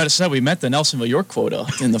earlier on. But it's said we met the Nelsonville, York quota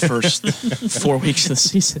in the first 4 weeks of the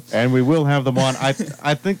season. And we will have them on. I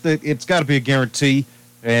think that it's got to be a guarantee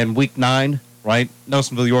in Week 9, right?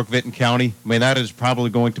 Nelsonville, York, Vinton County. I mean, that is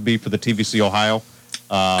probably going to be for the TVC Ohio.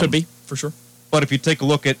 Could be, for sure. But if you take a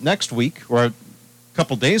look at next week, or a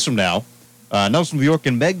couple days from now, Nelsonville, York,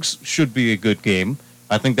 and Meigs should be a good game.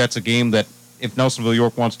 I think that's a game that, if Nelsonville,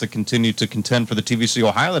 York wants to continue to contend for the TVC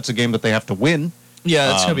Ohio, that's a game that they have to win.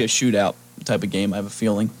 Yeah, it's going to be a shootout type of game, I have a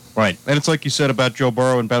feeling. Right. And it's like you said about Joe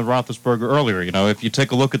Burrow and Ben Roethlisberger earlier. If you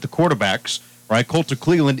take a look at the quarterbacks, right? Colter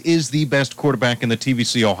Cleveland is the best quarterback in the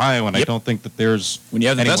TVC Ohio, and I don't think that there's when you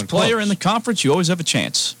have the best player close in the conference, you always have a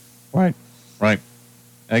chance. Right.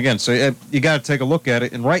 Again, so you got to take a look at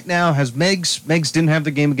it. And right now, Meigs didn't have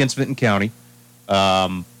the game against Vinton County.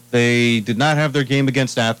 They did not have their game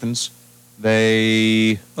against Athens.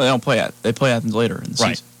 They don't play it. They play Athens later in the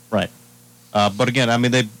season. Right. But again, I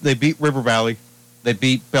mean, they beat River Valley. They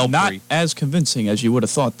beat Belpre. Not as convincing as you would have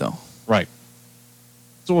thought, though. Right.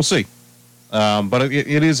 So we'll see. But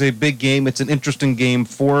it is a big game. It's an interesting game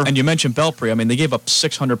for... And you mentioned Belpre. I mean, they gave up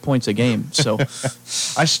 600 points a game, so...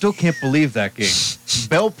 I still can't believe that game.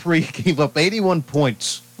 Belpre gave up 81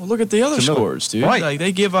 points. Well, look at the other scores, dude. Right. Like,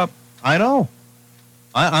 they give up... I know.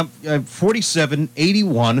 I'm 47,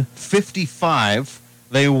 81, 55.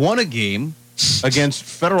 They won a game against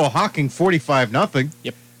Federal Hocking 45-0.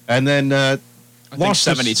 Yep. And then I think lost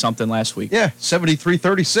 70-something last week. Yeah,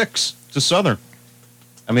 73-36 to Southern.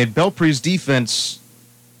 I mean, Belpre's defense,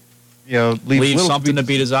 leaves something to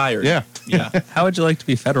be desired. Yeah. How would you like to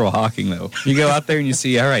be Federal Hocking, though? You go out there and you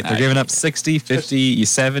see, all right, they're giving up 60, 50,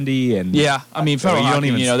 70, and yeah. I mean, Federal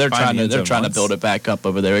Hocking, they're trying to build it back up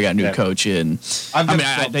over there. We got a new coach in.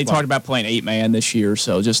 They talked about playing 8-man this year,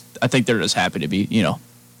 so I think they're just happy to be,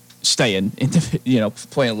 staying,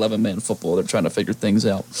 playing 11-man football. They're trying to figure things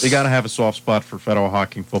out. They got to have a soft spot for Federal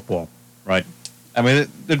Hocking football, right? I mean,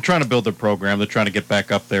 they're trying to build their program. They're trying to get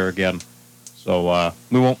back up there again. So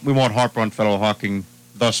we won't harp on Federal Hocking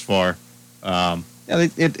thus far.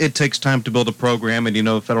 It takes time to build a program,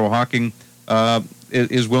 and Federal Hocking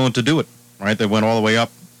is willing to do it. Right? They went all the way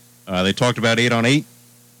up. They talked about 8-on-8.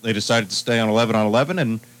 They decided to stay on 11-on-11,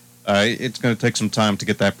 and it's going to take some time to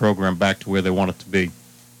get that program back to where they want it to be.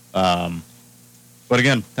 But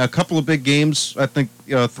again, a couple of big games. I think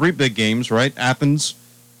 3 big games. Right? Athens,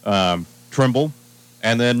 Trimble.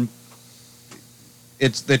 And then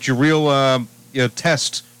that's your real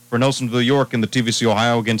test for Nelsonville York in the TVC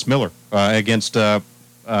Ohio against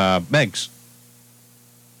Meigs.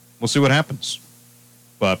 We'll see what happens.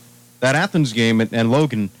 But that Athens game and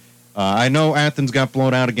Logan, I know Athens got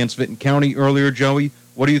blown out against Vinton County earlier, Joey.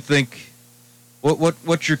 What do you think?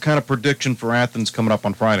 What's your kind of prediction for Athens coming up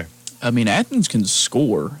on Friday? I mean, Athens can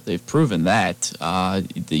score. They've proven that.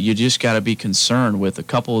 You just got to be concerned with a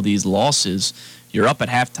couple of these losses. You're up at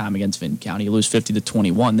halftime against Vinton County. You lose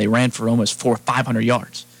 50-21. They ran for almost 500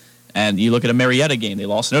 yards. And you look at a Marietta game. They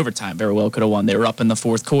lost in overtime. Very well could have won. They were up in the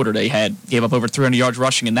fourth quarter. They gave up over 300 yards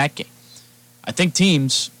rushing in that game. I think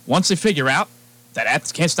teams, once they figure out that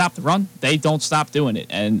Athens can't stop the run, they don't stop doing it.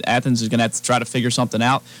 And Athens is going to have to try to figure something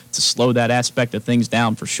out to slow that aspect of things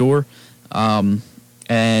down for sure. But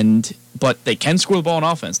they can score the ball on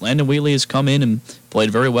offense. Landon Wheatley has come in and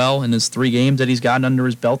played very well in his 3 games that he's gotten under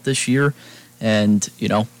his belt this year. And,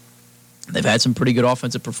 they've had some pretty good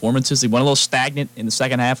offensive performances. They went a little stagnant in the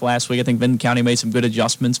second half last week. I think Vinton County made some good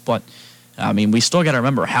adjustments. But, I mean, we still got to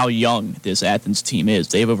remember how young this Athens team is.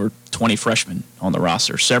 They have over 20 freshmen on the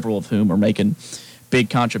roster, several of whom are making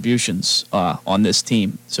big contributions on this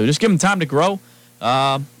team. So just give them time to grow.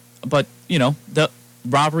 But, the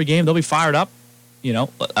rivalry game, they'll be fired up.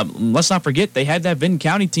 Let's not forget, they had that Vinton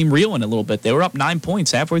County team reeling a little bit. They were up 9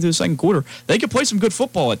 points halfway through the second quarter. They could play some good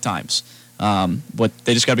football at times, but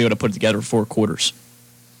they just got to be able to put it together 4 quarters.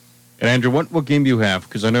 And Andrew, what game do you have?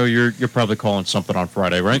 Because I know you're probably calling something on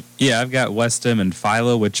Friday, right? Yeah, I've got Westham and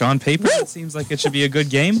Philo, which on paper it seems like it should be a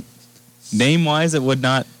good game. Name-wise, it would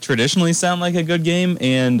not traditionally sound like a good game,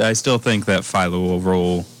 and I still think that Philo will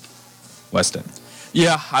roll Westham.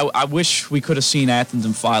 Yeah, I wish we could have seen Athens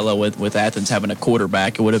and Philo with Athens having a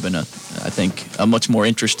quarterback. It would have been, I think, a much more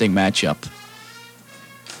interesting matchup.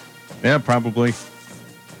 Yeah, probably.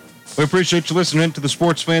 We appreciate you listening to The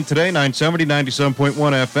Sports Fan today, 970, 97.1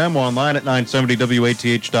 FM, online at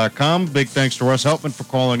 970wath.com. Big thanks to Russ Heltman for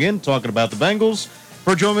calling in, talking about the Bengals.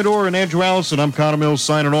 For Joe Medora and Andrew Allison, I'm Connor Mills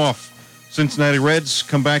signing off. Cincinnati Reds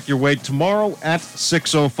come back your way tomorrow at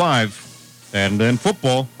 6:05, and then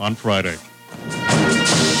football on Friday.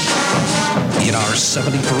 In our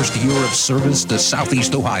 71st year of service to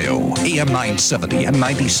Southeast Ohio, AM 970 and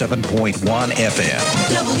 97.1 FM.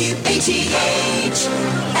 WATH.